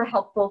is super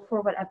helpful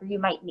for whatever you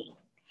might need.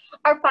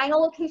 Our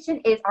final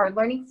location is our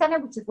Learning Center,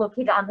 which is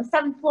located on the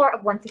 7th floor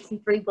of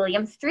 163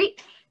 William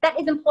Street. That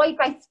is employed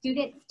by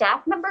student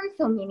staff members,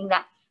 so meaning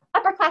that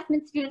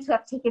upperclassmen students who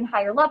have taken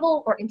higher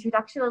level or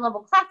introductory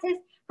level classes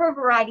for a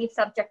variety of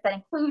subjects that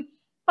include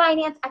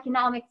finance,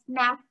 economics,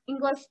 math,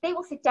 English. They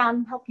will sit down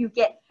and help you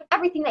get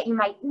everything that you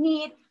might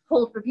need,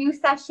 hold review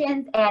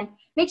sessions, and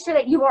make sure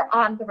that you are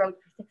on the road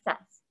for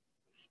success.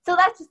 So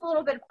that's just a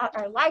little bit about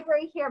our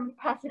library here. I'm going to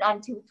pass it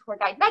on to tour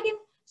guide Megan.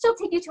 She'll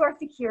take you to our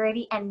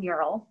security and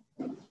mural.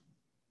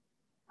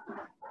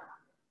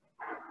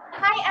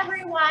 Hi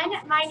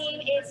everyone, my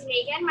name is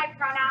Megan. My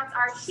pronouns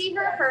are she,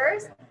 her,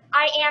 hers.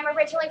 I am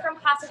originally from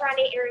Casa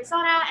Grande,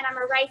 Arizona, and I'm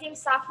a rising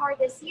sophomore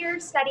this year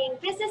studying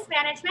business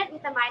management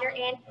with a minor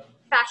in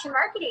fashion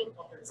marketing.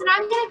 So now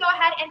I'm going to go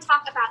ahead and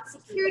talk about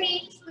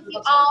security with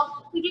you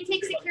all. We do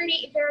take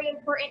security very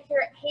important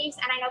here at Pace,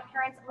 and I know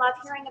parents love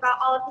hearing about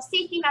all of the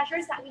safety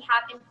measures that we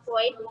have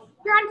employed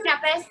here on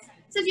campus.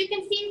 So as you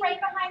can see right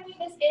behind me,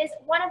 this is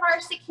one of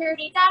our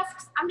security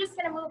desks. I'm just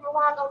going to move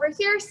along over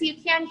here so you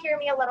can hear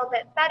me a little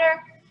bit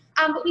better.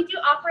 But we do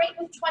operate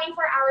with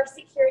 24-hour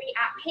security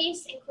at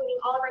Pace, including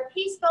all of our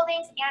Pace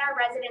buildings and our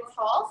residence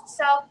halls.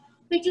 So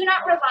we do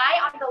not rely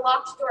on the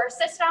locked door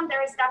system.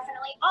 There is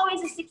definitely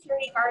always a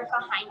security guard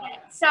behind it.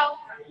 So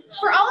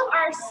for all of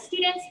our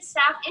students,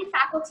 staff, and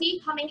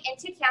faculty coming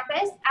into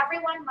campus,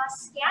 everyone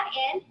must scan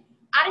in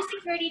at a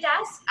security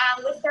desk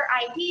with their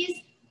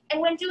IDs. And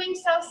when doing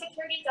so,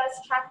 security does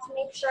check to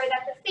make sure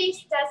that the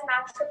face does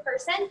match the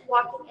person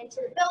walking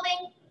into the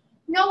building.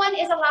 No one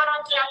is allowed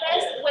on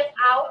campus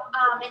without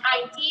an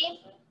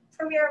ID,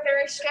 and we are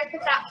very strict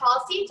with that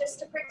policy just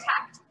to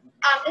protect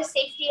the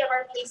safety of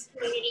our Pace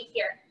community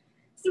here.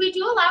 So we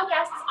do allow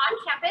guests on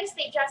campus.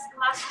 They just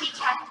must be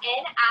checked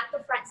in at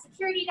the front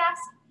security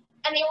desk,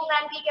 and they will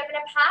then be given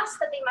a pass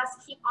that they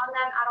must keep on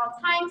them at all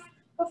times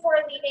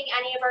before leaving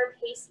any of our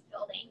Pace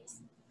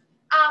buildings.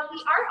 We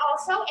are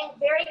also in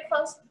very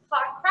close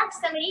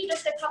proximity,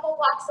 just a couple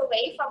blocks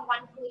away from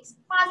One Police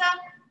Plaza,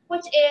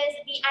 which is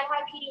the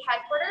NYPD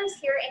headquarters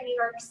here in New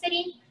York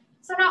City.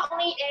 So not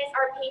only is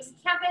our Pace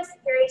campus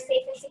very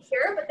safe and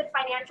secure, but the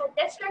financial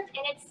district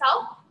in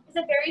itself is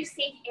a very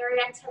safe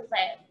area to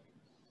live.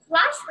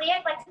 Lastly,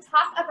 I'd like to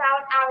talk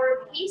about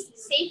our Pace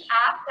Safe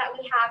app that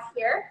we have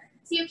here.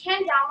 So you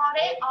can download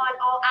it on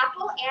all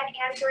Apple and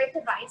Android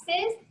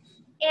devices.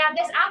 And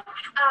this app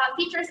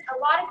features a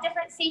lot of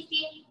different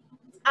safety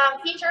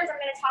features. I'm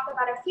going to talk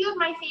about a few of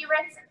my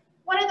favorites.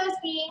 One of those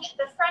being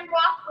the friend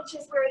walk, which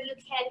is where you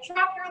can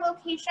drop your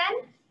location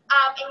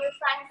and your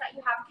friends that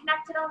you have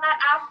connected on that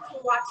app can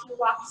watch you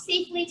walk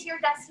safely to your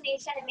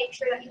destination and make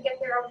sure that you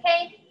get there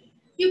okay.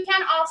 You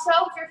can also,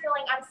 if you're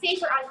feeling unsafe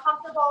or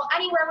uncomfortable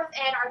anywhere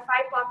within our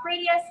 5-block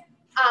radius,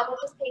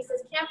 which is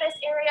Pace's campus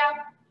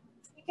area,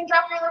 you can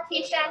drop your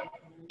location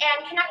and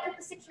connect with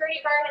the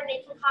security guard, and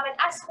they can come and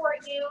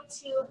escort you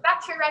to back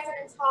to your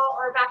residence hall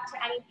or back to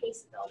any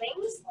Pace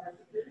buildings.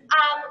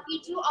 We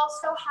do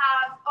also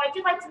have, I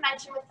do like to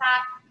mention with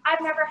that,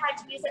 I've never had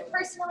to use it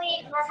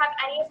personally, nor have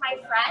any of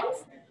my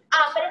friends,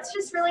 but it's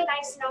just really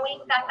nice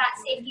knowing that that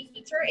safety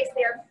feature is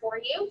there for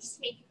you, just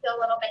to make you feel a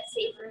little bit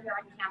safer here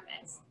on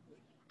campus.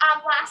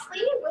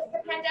 Lastly, with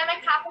the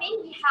pandemic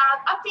happening, we have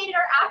updated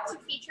our app to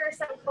feature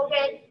some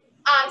COVID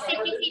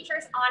safety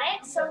features on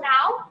it. So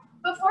now,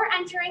 before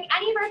entering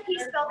any of our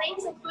Pace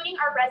buildings, including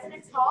our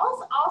residence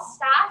halls, all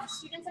staff,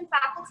 students, and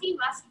faculty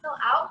must fill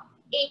out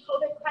a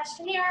COVID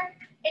questionnaire.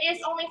 It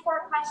is only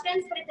 4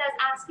 questions, but it does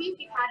ask you if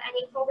you've had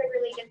any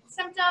COVID-related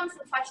symptoms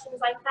and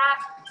questions like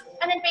that.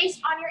 And then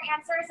based on your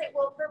answers, it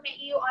will permit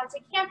you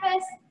onto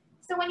campus.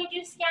 So when you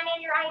do scan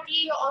in your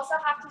ID, you'll also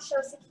have to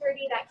show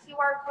security that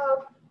QR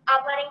code,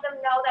 letting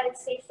them know that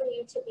it's safe for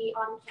you to be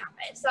on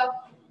campus. So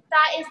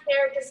that is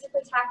there just to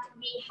protect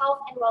the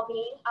health and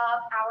well-being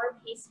of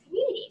our PACE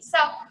community. So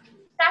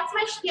that's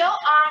my spiel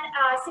on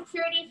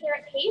security here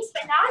at PACE,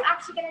 but now I'm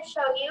actually going to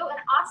show you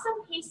an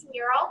awesome PACE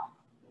mural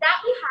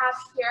that we have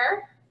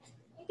here.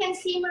 You can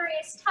see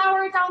Maria's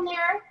Tower down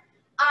there.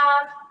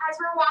 As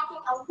we're walking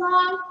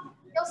along,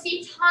 you'll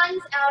see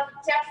tons of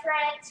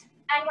different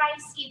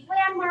NYC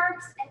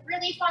landmarks and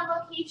really fun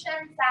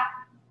locations that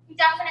you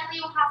definitely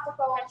will have to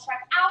go and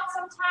check out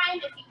sometime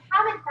if you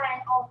haven't been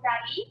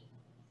already.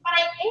 But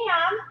I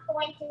am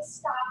going to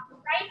stop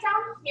right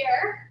down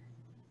here.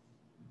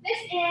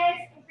 This is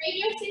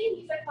Radio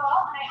City Music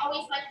Hall, and I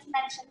always like to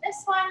mention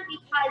this one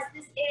because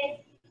this is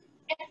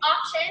an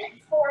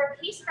option for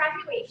PACE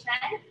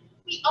graduation.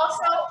 We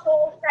also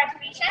hold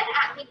graduation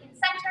at Lincoln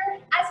Center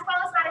as well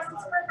as Madison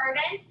Square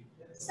Garden.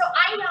 So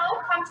I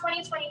know come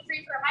 2023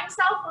 for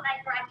myself when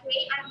I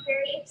graduate, I'm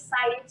very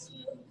excited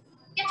to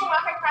get to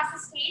walk across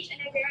the stage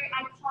in a very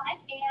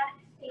iconic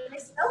and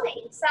famous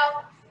building. So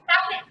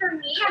that's it for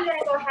me. I'm going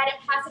to go ahead and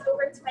pass it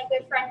over to my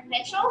good friend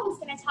Mitchell, who's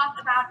going to talk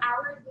about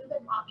our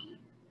Lubin lobby.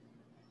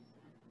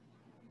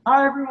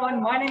 Hi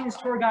everyone, my name is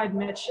tour guide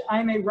Mitch.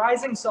 I'm a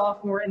rising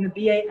sophomore in the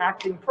BA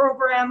acting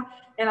program,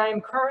 and I am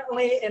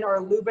currently in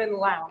our Lubin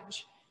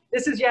lounge.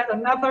 This is yet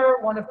another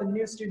one of the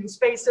new student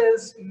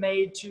spaces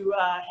made to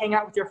hang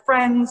out with your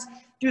friends,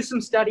 do some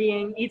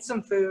studying, eat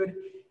some food.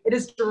 It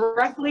is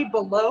directly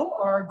below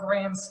our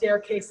grand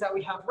staircase that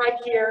we have right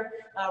here,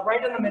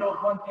 right in the middle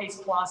of One Pace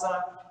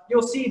Plaza.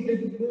 You'll see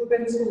the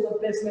Lubin School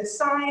of Business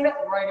sign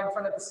right in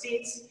front of the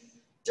seats.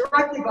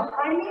 Directly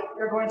behind me,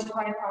 you're going to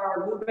find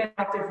our Lubin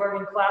Active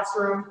Learning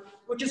Classroom,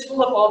 which is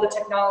full of all the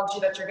technology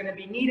that you're going to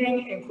be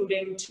needing,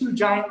 including 2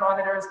 giant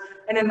monitors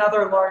and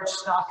another large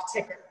stock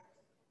ticker.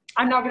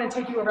 I'm now going to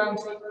take you around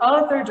to the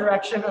other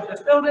direction of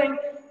this building.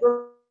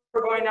 We're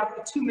going out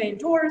the 2 main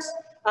doors.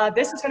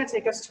 This is going to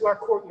take us to our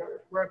courtyard,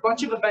 where a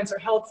bunch of events are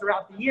held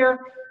throughout the year.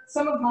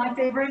 Some of my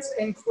favorites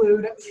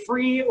include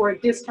free or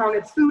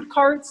discounted food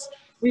carts.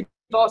 We've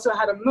also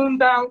had a moon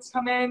bounce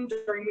come in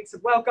during weeks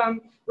of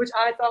welcome, which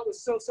I thought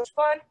was so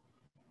fun.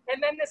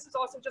 And then this is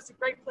also just a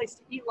great place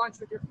to eat lunch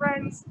with your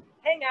friends,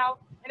 hang out,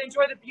 and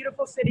enjoy the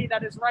beautiful city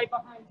that is right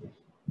behind you.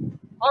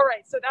 All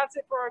right, so that's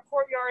it for our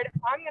courtyard.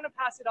 I'm going to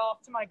pass it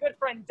off to my good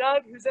friend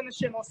Doug, who's in the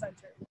Schimmel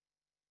Center.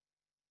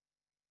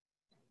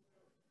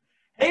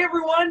 Hey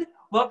everyone,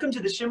 welcome to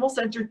the Schimmel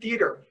Center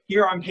Theater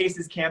here on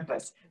PACE's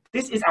campus.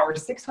 This is our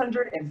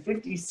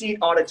 650-seat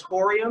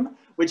auditorium,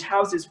 which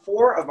houses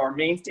 4 of our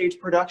main stage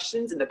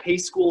productions in the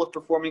PACE School of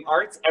Performing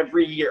Arts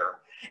every year.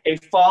 A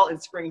fall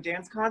and spring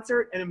dance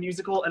concert and a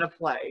musical and a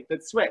play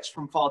that switch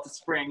from fall to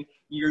spring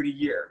year to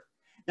year.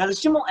 Now the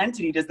Schimmel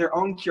entity does their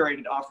own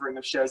curated offering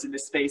of shows in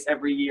this space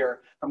every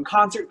year, from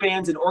concert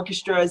bands and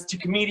orchestras to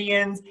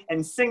comedians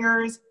and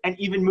singers and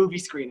even movie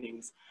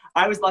screenings.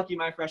 I was lucky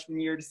my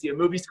freshman year to see a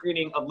movie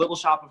screening of Little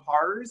Shop of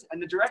Horrors,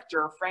 and the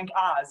director, Frank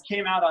Oz,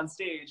 came out on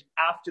stage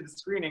after the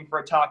screening for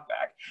a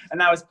talkback, and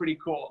that was pretty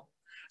cool.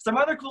 Some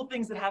other cool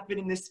things that happen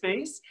in this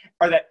space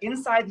are that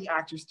inside the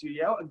Actors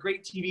Studio, a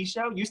great TV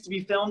show used to be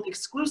filmed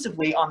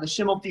exclusively on the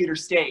Schimmel Theater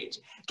stage.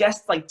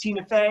 Guests like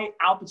Tina Fey,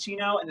 Al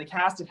Pacino, and the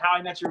cast of How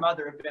I Met Your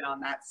Mother have been on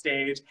that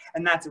stage,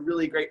 and that's a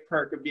really great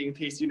perk of being a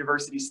Pace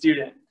University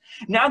student.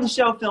 Now the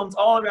show films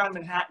all around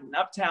Manhattan,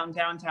 uptown,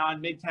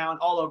 downtown, midtown,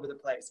 all over the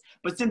place.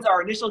 But since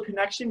our initial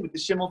connection with the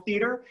Schimmel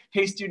Theater,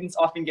 Pace students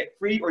often get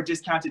free or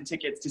discounted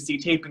tickets to see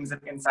tapings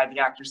of Inside the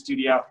Actors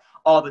Studio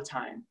all the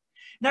time.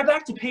 Now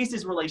back to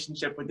PACE's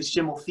relationship with the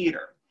Schimmel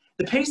Theater.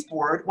 The PACE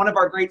Board, one of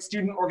our great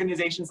student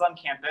organizations on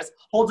campus,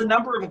 holds a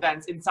number of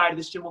events inside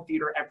the Schimmel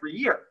Theater every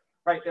year,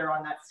 right there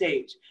on that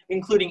stage,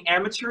 including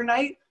Amateur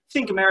Night,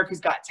 Think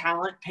America's Got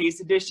Talent, PACE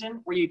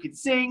Edition, where you could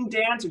sing,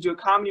 dance, or do a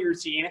comedy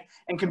routine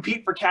and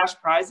compete for cash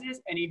prizes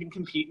and even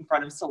compete in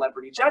front of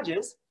celebrity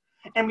judges.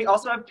 And we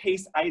also have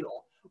PACE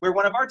Idol, where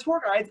one of our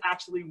tour guides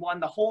actually won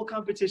the whole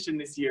competition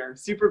this year.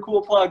 Super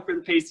cool plug for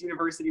the Pace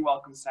University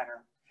Welcome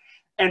Center.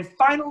 And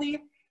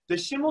finally, the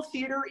Schimmel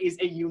Theater is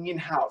a union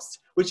house,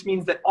 which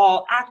means that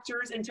all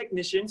actors and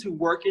technicians who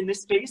work in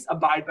this space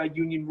abide by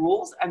union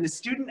rules, and the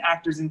student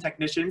actors and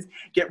technicians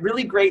get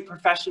really great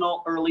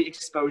professional early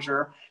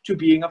exposure to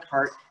being a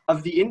part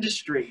of the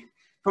industry.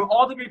 From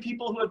all the great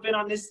people who have been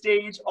on this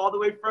stage, all the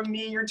way from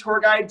me, your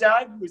tour guide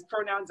Doug, whose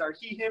pronouns are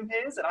he, him,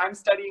 his, and I'm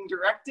studying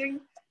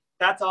directing,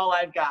 that's all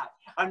I've got.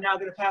 I'm now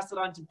going to pass it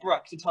on to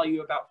Brooke to tell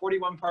you about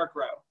 41 Park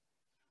Row.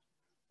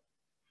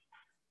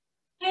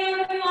 Hey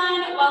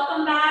everyone,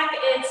 welcome back.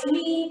 It's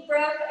me,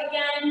 Brooke,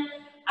 again.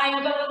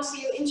 I'm going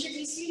to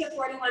introduce you to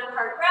 41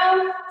 Park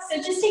Row. So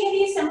just to give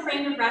you some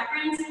frame of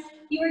reference,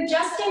 you were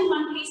just in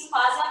One Pace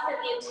Plaza for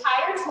the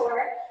entire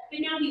tour, but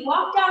now we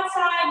walked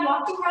outside,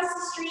 walked across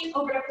the street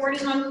over to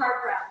 41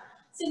 Park Row.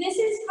 So this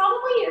is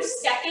probably your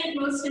second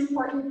most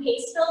important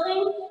PACE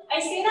building. I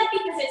say that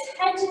because it's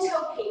head to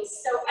toe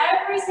PACE. So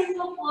every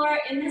single floor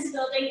in this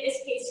building is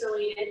PACE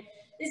related.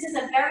 This is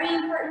a very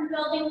important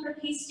building for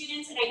PACE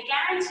students, and I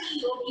guarantee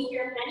you'll be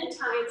here many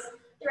times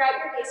throughout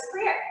your PACE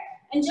career.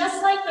 And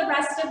just like the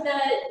rest of the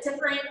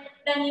different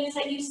venues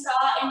that you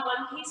saw in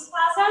one PACE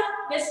Plaza,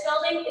 this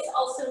building is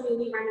also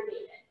newly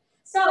renovated.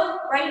 So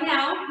right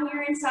now,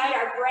 we're inside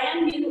our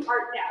brand new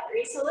art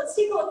gallery. So let's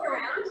take a look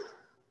around.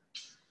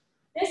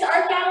 This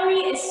art gallery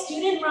is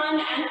student run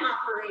and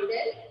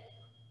operated.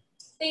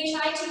 They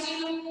try to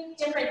do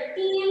different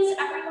themes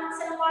every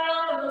once in a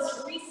while. The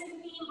most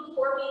recent theme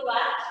before we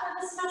left for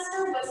the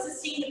semester was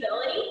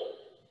sustainability.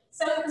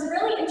 So it was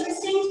really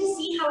interesting to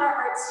see how our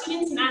art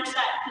students match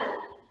that theme.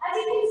 As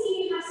you can see,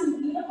 we have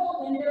some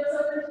beautiful windows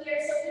over here,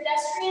 so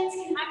pedestrians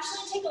can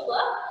actually take a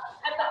look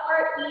at the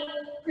art being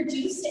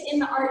produced in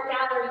the art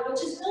gallery,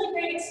 which is really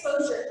great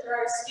exposure for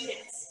our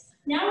students.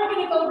 Now we're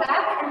going to go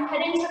back and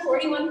head into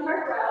 41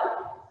 Park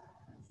Row.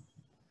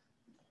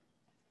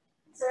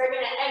 So we're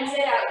going to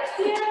exit out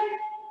here.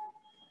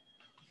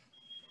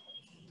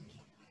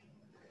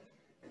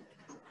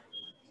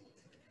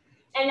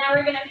 And now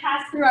we're going to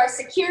pass through our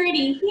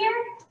security here.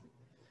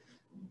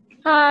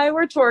 Hi,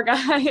 we're tour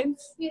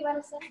guides. You let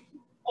us in.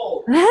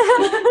 Oh.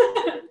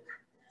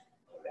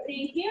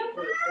 Thank you.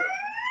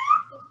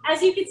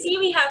 As you can see,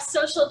 we have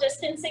social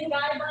distancing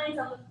guidelines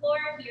on the floor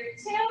here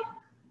too.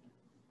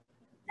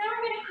 Now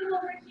we're going to come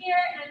over here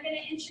and I'm going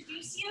to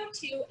introduce you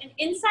to an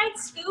inside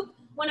scoop.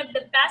 One of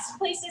the best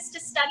places to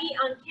study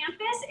on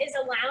campus is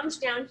a lounge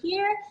down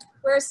here.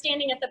 We're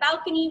standing at the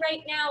balcony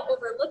right now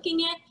overlooking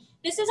it.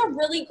 This is a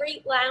really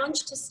great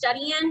lounge to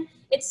study in.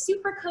 It's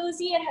super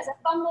cozy. It has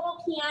a fun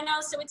little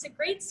piano, so it's a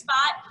great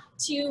spot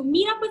to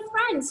meet up with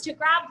friends, to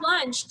grab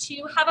lunch,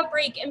 to have a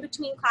break in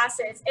between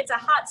classes. It's a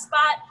hot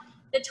spot.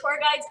 The tour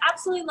guides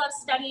absolutely love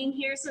studying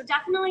here, so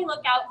definitely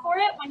look out for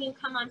it when you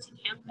come onto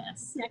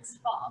campus next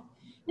fall.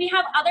 We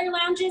have other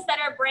lounges that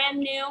are brand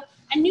new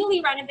and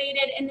newly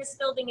renovated in this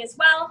building as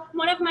well.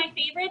 One of my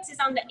favorites is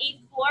on the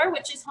 8th floor,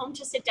 which is home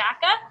to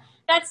SEDACA.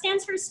 That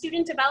stands for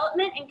Student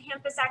Development and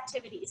Campus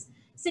Activities.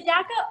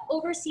 SEDACA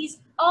oversees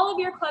all of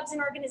your clubs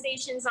and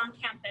organizations on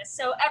campus.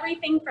 So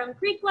everything from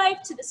Greek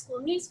life to the school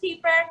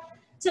newspaper,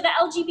 to the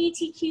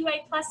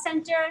LGBTQA+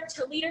 Center,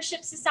 to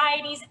leadership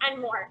societies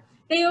and more.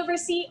 They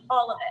oversee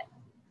all of it.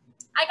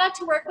 I got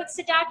to work with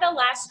SEDACA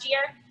last year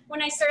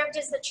when I served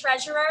as the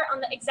treasurer on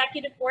the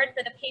executive board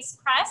for the PACE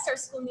Press, our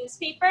school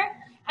newspaper.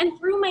 And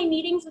through my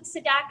meetings with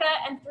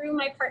SEDACA and through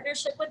my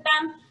partnership with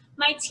them,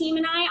 my team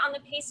and I on the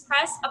PACE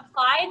Press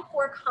applied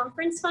for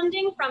conference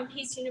funding from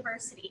Pace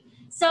University.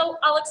 So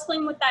I'll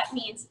explain what that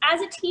means.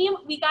 As a team,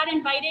 we got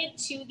invited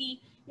to the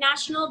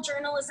National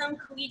Journalism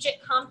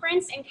Collegiate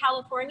Conference in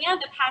California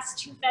the past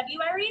 2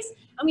 Februaries,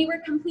 and we were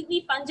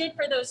completely funded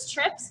for those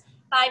trips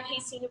by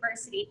Pace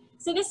University.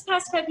 So this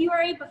past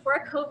February,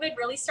 before COVID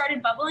really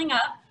started bubbling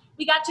up,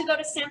 we got to go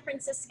to San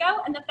Francisco,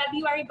 and the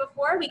February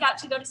before, we got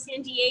to go to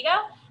San Diego,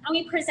 and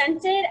we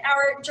presented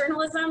our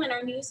journalism and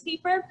our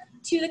newspaper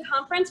to the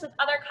conference with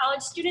other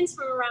college students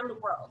from around the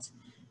world.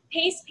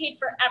 Pace paid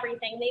for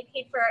everything. They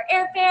paid for our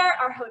airfare,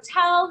 our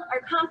hotel, our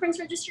conference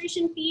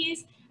registration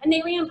fees, and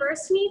they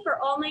reimbursed me for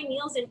all my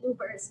meals and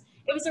Ubers.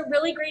 It was a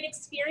really great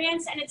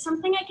experience, and it's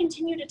something I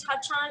continue to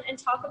touch on and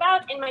talk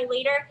about in my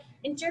later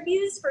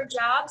interviews for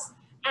jobs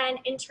and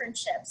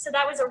internships. So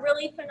that was a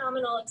really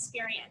phenomenal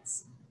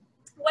experience.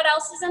 What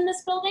else is in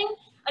this building?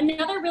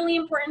 Another really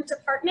important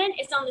department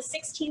is on the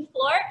 16th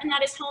floor, and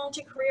that is home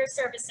to career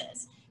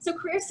services. So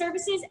career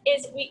services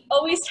is, we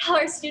always tell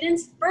our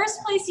students,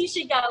 first place you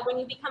should go when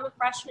you become a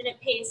freshman at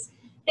Pace.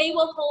 They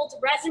will hold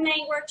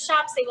resume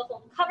workshops, they will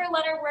hold cover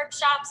letter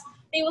workshops,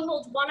 they will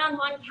hold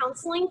one-on-one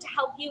counseling to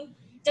help you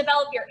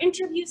develop your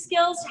interview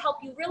skills, to help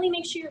you really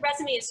make sure your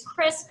resume is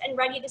crisp and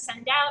ready to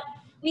send out.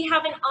 We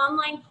have an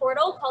online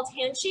portal called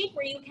Handshake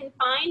where you can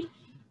find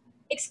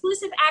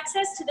exclusive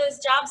access to those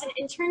jobs and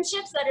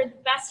internships that are the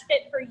best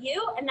fit for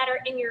you and that are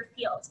in your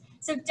field.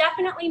 So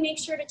definitely make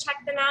sure to check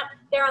them out.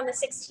 They're on the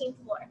 16th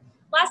floor.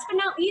 Last but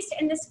not least,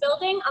 in this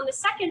building on the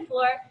 2nd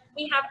floor,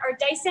 we have our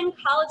Dyson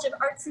College of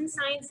Arts and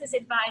Sciences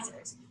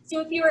advisors. So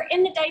if you are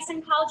in the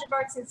Dyson College of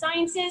Arts and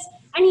Sciences,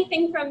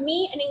 anything from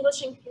me, an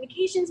English and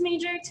Communications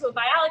major, to a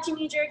biology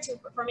major, to a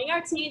performing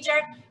arts major,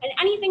 and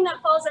anything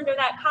that falls under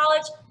that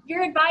college,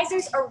 your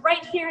advisors are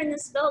right here in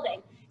this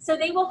building. So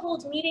they will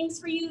hold meetings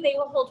for you, they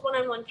will hold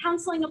one-on-one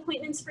counseling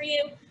appointments for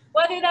you,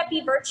 whether that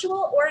be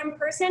virtual or in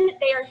person,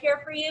 they are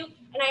here for you,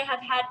 and I have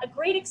had a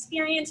great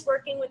experience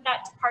working with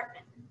that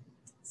department.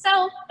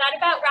 So that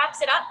about wraps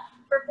it up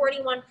for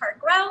 41 Park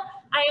Row.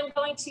 I am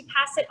going to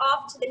pass it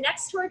off to the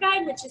next tour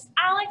guide, which is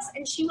Alex,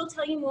 and she will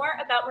tell you more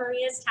about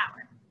Maria's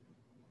Tower.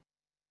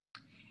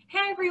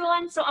 Hey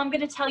everyone, so I'm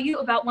going to tell you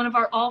about one of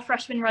our all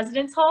freshman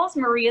residence halls,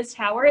 Maria's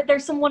Tower.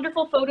 There's some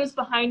wonderful photos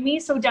behind me,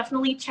 so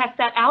definitely check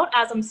that out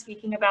as I'm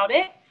speaking about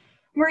it.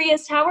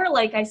 Maria's Tower,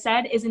 like I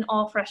said, is an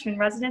all freshman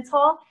residence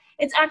hall.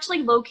 It's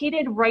actually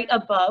located right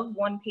above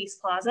One Pace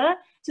Plaza.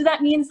 So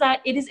that means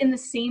that it is in the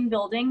same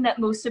building that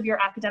most of your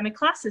academic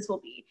classes will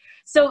be.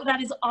 So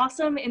that is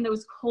awesome in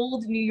those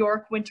cold New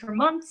York winter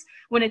months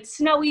when it's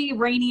snowy,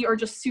 rainy, or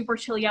just super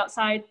chilly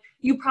outside.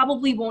 You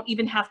probably won't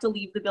even have to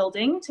leave the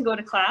building to go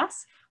to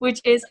class,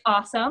 which is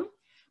awesome.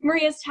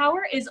 Maria's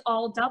Tower is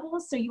all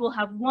doubles, so you will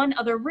have one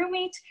other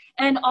roommate,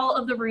 and all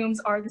of the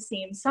rooms are the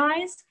same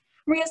size.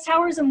 Maria's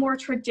Tower is a more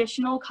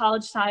traditional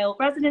college-style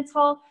residence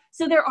hall,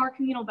 so there are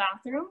communal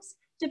bathrooms.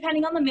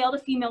 Depending on the male to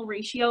female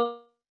ratio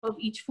of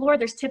each floor,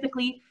 there's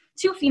typically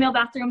 2 female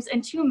bathrooms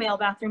and 2 male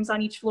bathrooms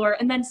on each floor,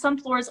 and then some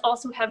floors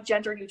also have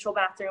gender-neutral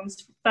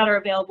bathrooms that are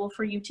available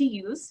for you to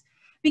use.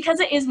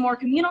 Because it is more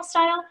communal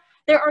style,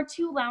 there are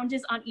 2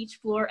 lounges on each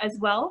floor as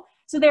well.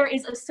 So there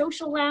is a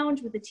social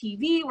lounge with a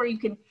TV where you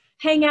can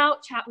hang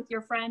out, chat with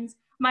your friends.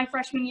 My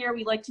freshman year,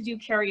 we like to do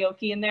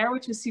karaoke in there,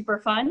 which was super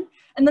fun.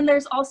 And then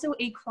there's also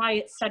a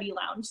quiet study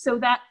lounge. So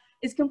that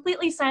is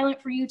completely silent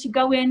for you to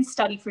go in,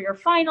 study for your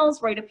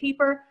finals, write a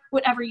paper,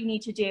 whatever you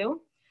need to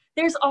do.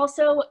 There's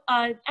also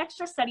an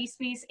extra study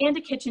space and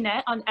a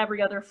kitchenette on every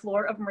other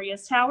floor of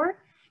Maria's Tower.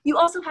 You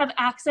also have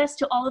access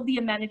to all of the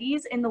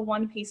amenities in the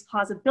One Pace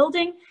Plaza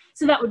building.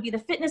 So that would be the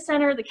fitness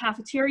center, the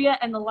cafeteria,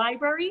 and the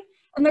library.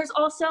 And there's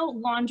also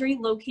laundry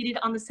located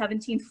on the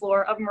 17th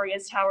floor of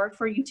Maria's Tower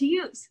for you to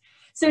use.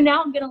 So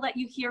now I'm going to let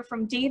you hear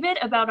from David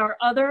about our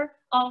other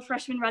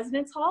all-freshman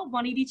residence hall,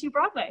 182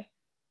 Broadway.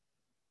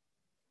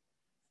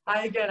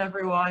 Hi again,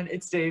 everyone.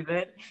 It's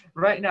David.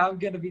 Right now, I'm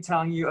going to be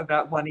telling you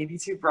about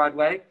 182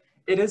 Broadway.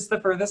 It is the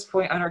furthest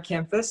point on our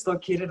campus,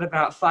 located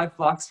about 5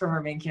 blocks from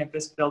our main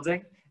campus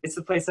building. It's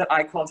the place that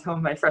I called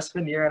home my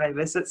freshman year, and I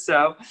miss it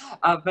so.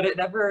 But it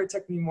never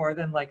took me more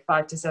than like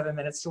 5 to 7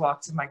 minutes to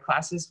walk to my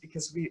classes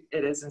because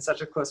it is in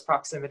such a close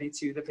proximity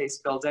to the Pace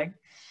building.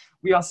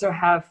 We also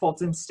have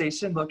Fulton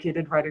Station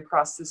located right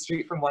across the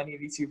street from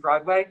 182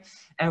 Broadway,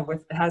 and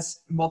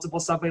has multiple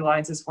subway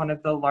lines. It's one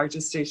of the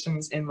largest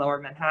stations in Lower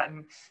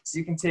Manhattan. So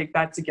you can take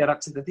that to get up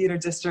to the theater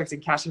district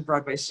and catch a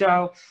Broadway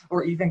show,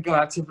 or even go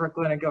out to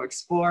Brooklyn and go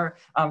explore.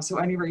 So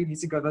anywhere you need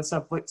to go, those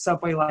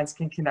subway lines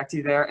can connect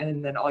you there,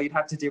 and then all you'd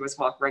have to do is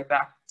walk right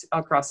back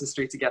across the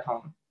street to get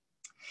home.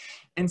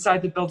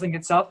 Inside the building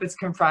itself, it's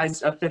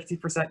comprised of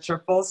 50%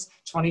 triples,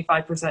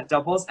 25%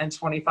 doubles, and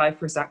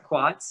 25%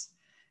 quads.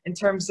 In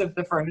terms of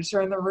the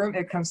furniture in the room,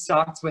 it comes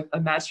stocked with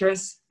a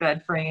mattress,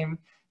 bed frame,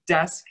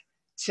 desk,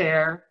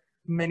 chair,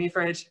 mini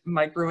fridge,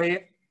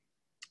 microwave,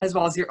 as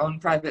well as your own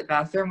private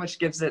bathroom, which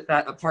gives it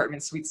that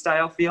apartment suite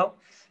style feel.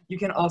 You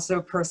can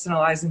also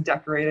personalize and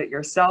decorate it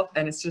yourself,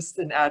 and it's just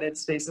an added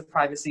space of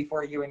privacy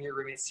for you and your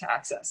roommates to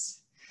access.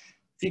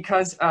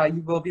 Because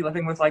you will be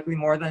living with likely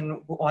more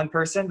than one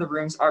person, the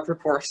rooms are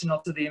proportional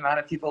to the amount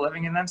of people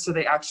living in them, so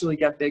they actually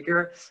get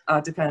bigger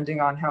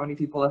depending on how many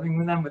people living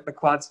in them, with the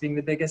quads being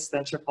the biggest,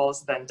 then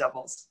triples, then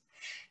doubles.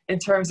 In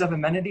terms of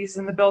amenities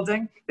in the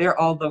building, they're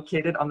all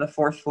located on the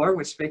 4th floor,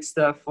 which makes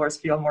the floors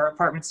feel more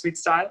apartment suite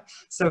style.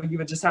 So you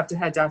would just have to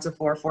head down to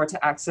floor 4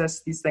 to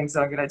access these things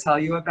that I'm going to tell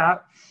you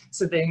about.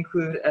 So they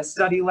include a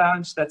study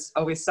lounge that's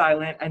always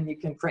silent, and you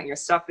can print your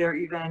stuff there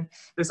even.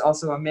 There's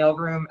also a mail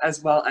room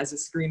as well as a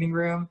screening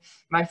room.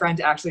 My friend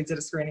actually did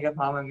a screening of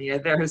Mamma Mia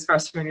there his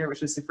freshman year,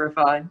 which was super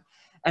fun.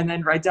 And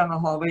then right down the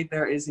hallway,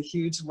 there is a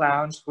huge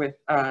lounge with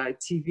a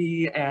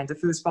TV and a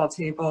foosball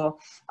table.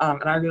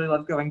 And I really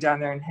love going down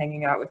there and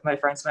hanging out with my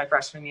friends my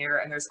freshman year.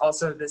 And there's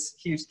also this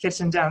huge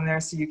kitchen down there,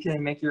 so you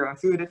can make your own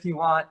food if you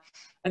want.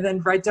 And then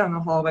right down the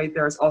hallway,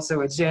 there's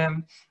also a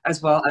gym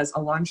as well as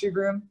a laundry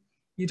room.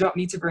 You don't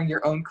need to bring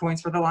your own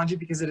coins for the laundry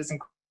because it is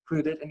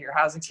included in your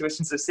housing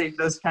tuition, so save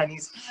those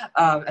pennies.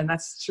 And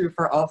that's true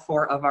for all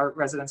 4 of our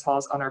residence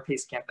halls on our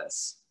Pace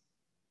campus.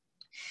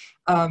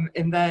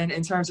 And then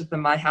in terms of the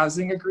My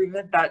Housing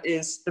agreement, that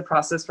is the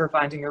process for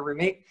finding a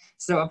roommate.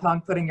 So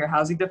upon putting your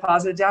housing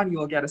deposit down, you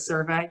will get a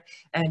survey,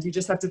 and you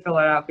just have to fill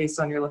it out based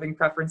on your living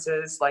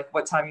preferences, like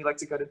what time you like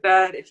to go to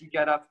bed, if you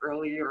get up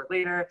early or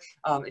later,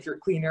 if you're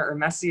cleaner or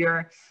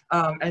messier.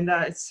 And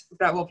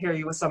that will pair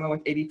you with someone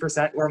with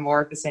 80% or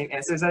more of the same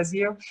answers as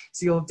you.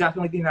 So you'll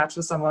definitely be matched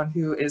with someone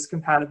who is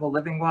compatible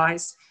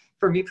living-wise.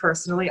 For me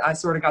personally, I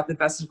sort of got the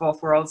best of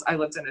both worlds. I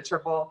lived in a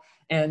triple,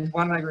 and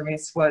one of my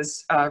roommates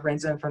was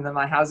random from the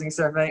My Housing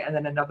survey, and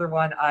then another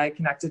one I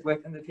connected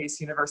with in the Pace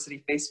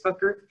University Facebook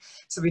group.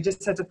 So we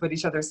just had to put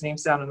each other's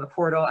names down in the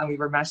portal, and we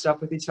were matched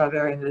up with each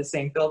other in the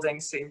same building,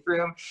 same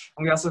room,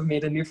 and we also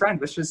made a new friend,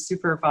 which was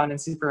super fun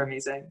and super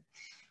amazing.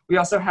 We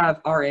also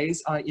have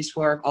RAs on each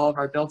floor of all of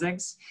our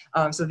buildings.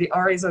 So the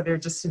RAs are there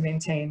just to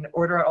maintain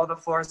order at all the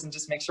floors and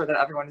just make sure that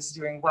everyone is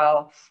doing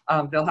well.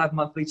 They'll have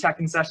monthly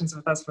check-in sessions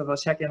with us where they'll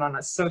check in on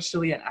us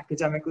socially and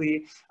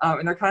academically.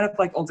 And they're kind of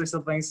like older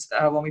siblings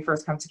when we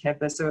first come to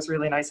campus. So it's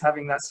really nice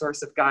having that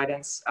source of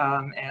guidance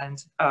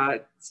and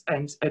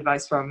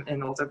advice from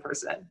an older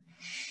person.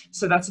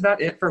 So that's about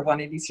it for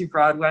 182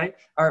 Broadway,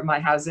 our My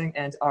Housing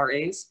and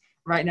RAs.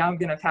 Right now, I'm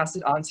going to pass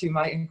it on to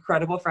my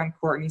incredible friend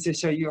Courtney to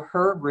show you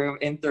her room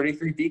in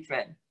 33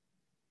 Beekman.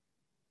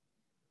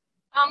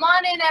 Come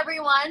on in,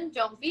 everyone.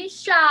 Don't be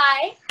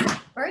shy.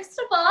 First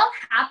of all,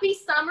 happy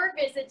summer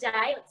visit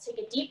day. Let's take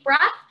a deep breath.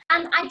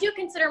 And I do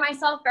consider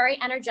myself very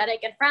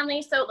energetic and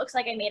friendly, so it looks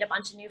like I made a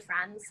bunch of new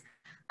friends.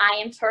 I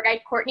am tour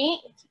guide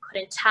Courtney. If you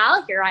couldn't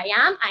tell, here I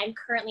am. I am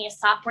currently a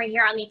sophomore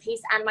here on the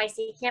PACE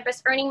NYC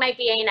campus, earning my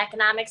BA in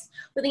economics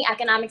with the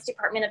economics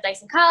department of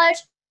Dyson College,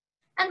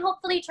 and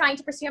hopefully trying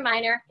to pursue a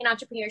minor in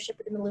entrepreneurship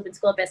within the Lubin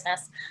School of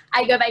Business.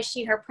 I go by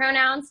she, her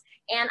pronouns,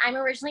 and I'm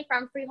originally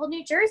from Freehold,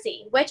 New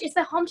Jersey, which is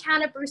the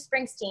hometown of Bruce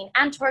Springsteen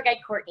and tour guide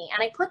Courtney.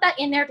 And I put that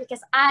in there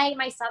because I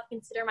myself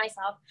consider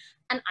myself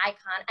an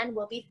icon and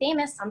will be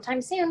famous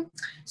sometime soon.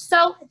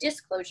 So,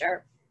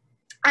 disclosure.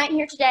 I'm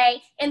here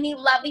today in the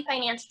lovely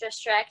financial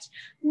district,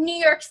 New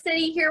York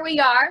City. Here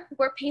we are,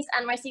 where PACE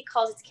NYC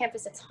calls its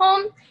campus its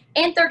home,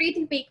 in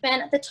 30th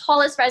Beekman, the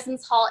tallest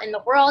residence hall in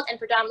the world and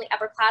predominantly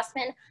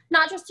upperclassmen,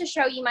 not just to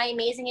show you my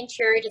amazing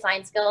interior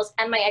design skills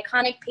and my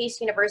iconic PACE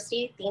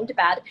University themed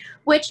bed,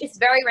 which is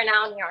very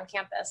renowned here on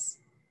campus.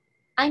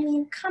 I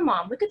mean, come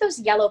on, look at those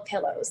yellow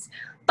pillows.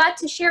 But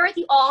to share with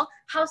you all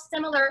how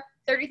similar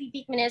 30th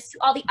Beekman is to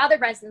all the other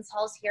residence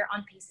halls here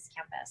on PACE's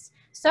campus.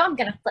 So I'm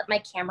gonna flip my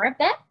camera a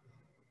bit.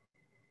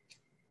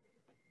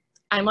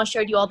 I almost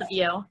showed you all the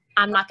view.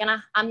 I'm not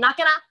gonna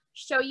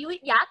show you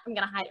it yet. I'm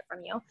gonna hide it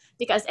from you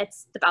because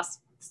it's the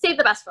best, save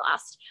the best for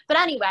last. But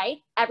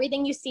anyway,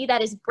 everything you see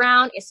that is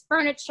brown is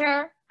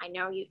furniture. I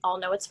know you all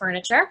know it's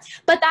furniture,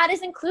 but that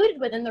is included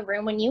within the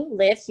room when you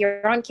live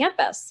here on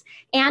campus.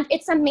 And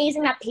it's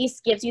amazing that PACE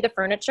gives you the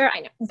furniture. I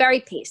know, very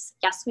PACE.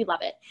 Yes, we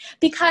love it.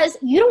 Because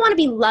you don't wanna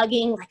be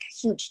lugging like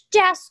a huge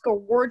desk or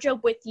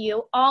wardrobe with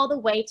you all the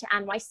way to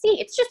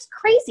NYC. It's just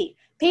crazy.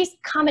 PACE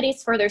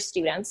accommodates for their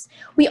students.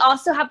 We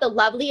also have the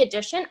lovely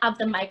addition of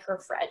the micro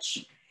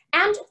fridge.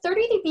 And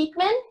 30th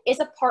Beekman is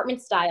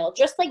apartment style,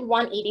 just like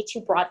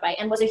 182 Broadway,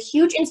 and was a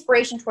huge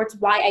inspiration towards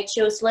why I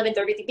chose to live in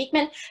 30th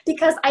Beekman,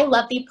 because I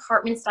love the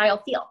apartment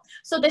style feel.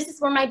 So this is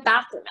where my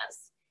bathroom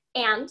is.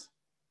 And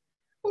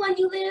when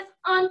you live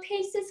on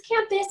PACE's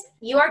campus,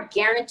 you are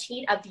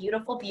guaranteed a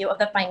beautiful view of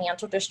the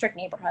financial district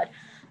neighborhood.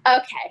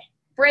 Okay,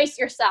 brace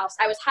yourselves.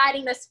 I was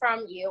hiding this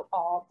from you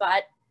all,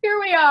 but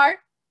here we are.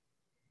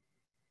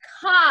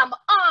 Come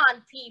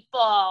on,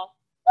 people.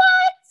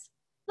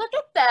 What? Look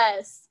at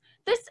this.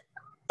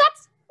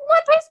 That's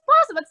One Place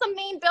Plaza. That's the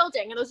main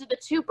building, and those are the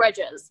two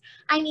bridges.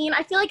 I mean,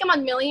 I feel like I'm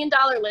on $1 Million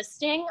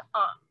Listing,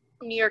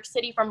 New York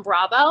City from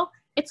Bravo.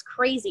 It's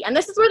crazy. And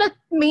this is where the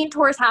main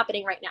tour is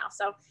happening right now.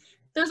 So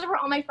those are where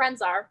all my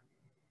friends are.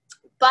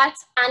 But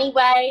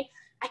anyway,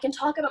 I can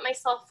talk about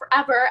myself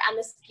forever and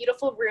this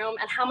beautiful room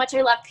and how much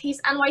I love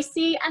PACE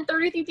NYC and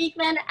 30th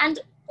Beekman and,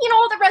 you know,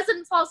 all the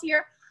residence halls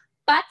here.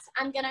 But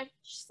I'm gonna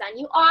send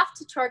you off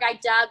to tour guide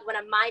Doug, one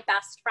of my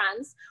best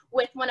friends,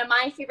 with one of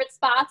my favorite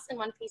spots in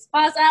One Place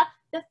Plaza,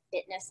 the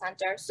fitness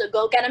center. So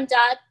go get him,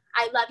 Doug.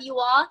 I love you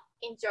all.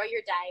 Enjoy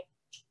your day.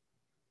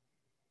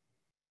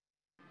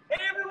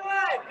 Hey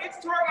everyone, it's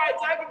tour guide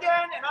Doug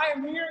again, and I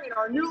am here in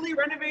our newly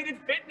renovated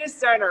fitness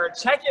center.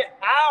 Check it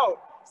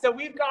out. So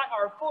we've got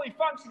our fully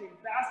functioning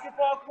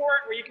basketball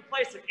court where you can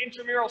play some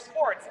intramural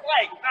sports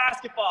like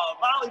basketball,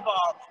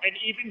 volleyball, and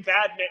even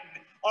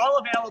badminton. All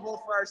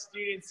available for our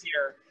students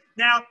here.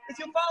 Now, if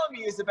you'll follow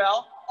me,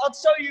 Isabel, I'll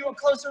show you a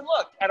closer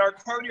look at our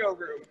cardio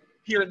room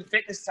here in the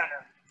fitness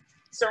center.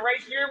 So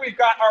right here, we've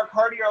got our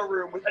cardio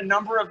room with a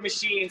number of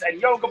machines and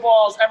yoga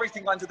balls,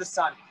 everything under the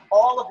sun,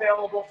 all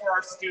available for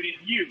our student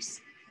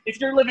use.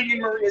 If you're living in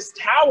Maria's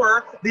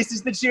Tower, this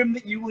is the gym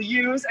that you will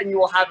use and you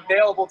will have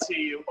available to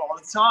you all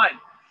the time.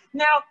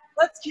 Now,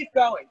 let's keep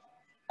going.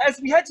 As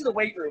we head to the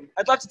weight room,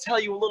 I'd love to tell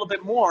you a little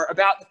bit more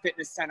about the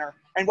fitness center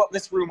and what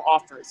this room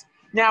offers.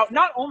 Now,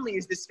 not only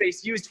is this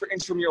space used for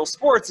intramural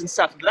sports and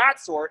stuff of that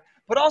sort,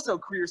 but also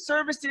career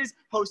services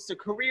hosts a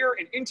career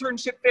and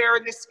internship fair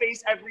in this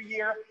space every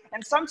year,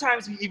 and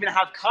sometimes we even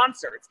have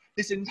concerts.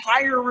 This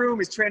entire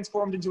room is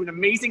transformed into an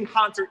amazing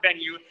concert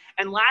venue,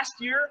 and last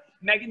year,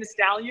 Megan Thee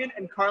Stallion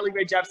and Carly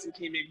Rae Jepsen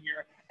came in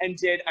here and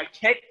did a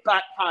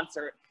kick-butt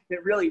concert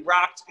that really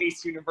rocked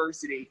PACE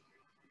University.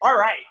 All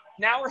right,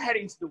 now we're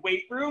heading to the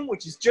weight room,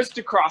 which is just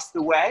across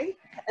the way,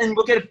 and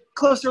we'll get a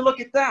closer look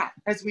at that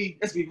as we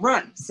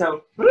run.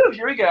 So, woo,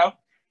 here we go.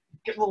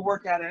 Get a little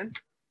workout in.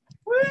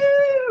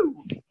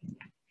 Woo!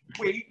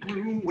 Weight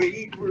room,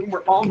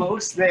 we're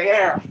almost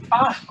there.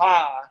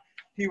 Aha!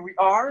 Here we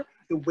are,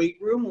 the weight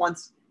room,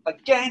 once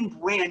again,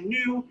 brand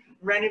new,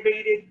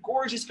 renovated,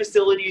 gorgeous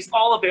facilities,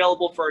 all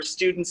available for our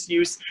students'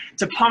 use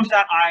to pump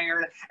that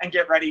iron and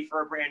get ready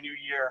for a brand new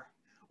year.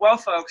 Well,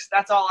 folks,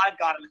 that's all I've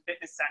got in the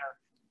fitness center.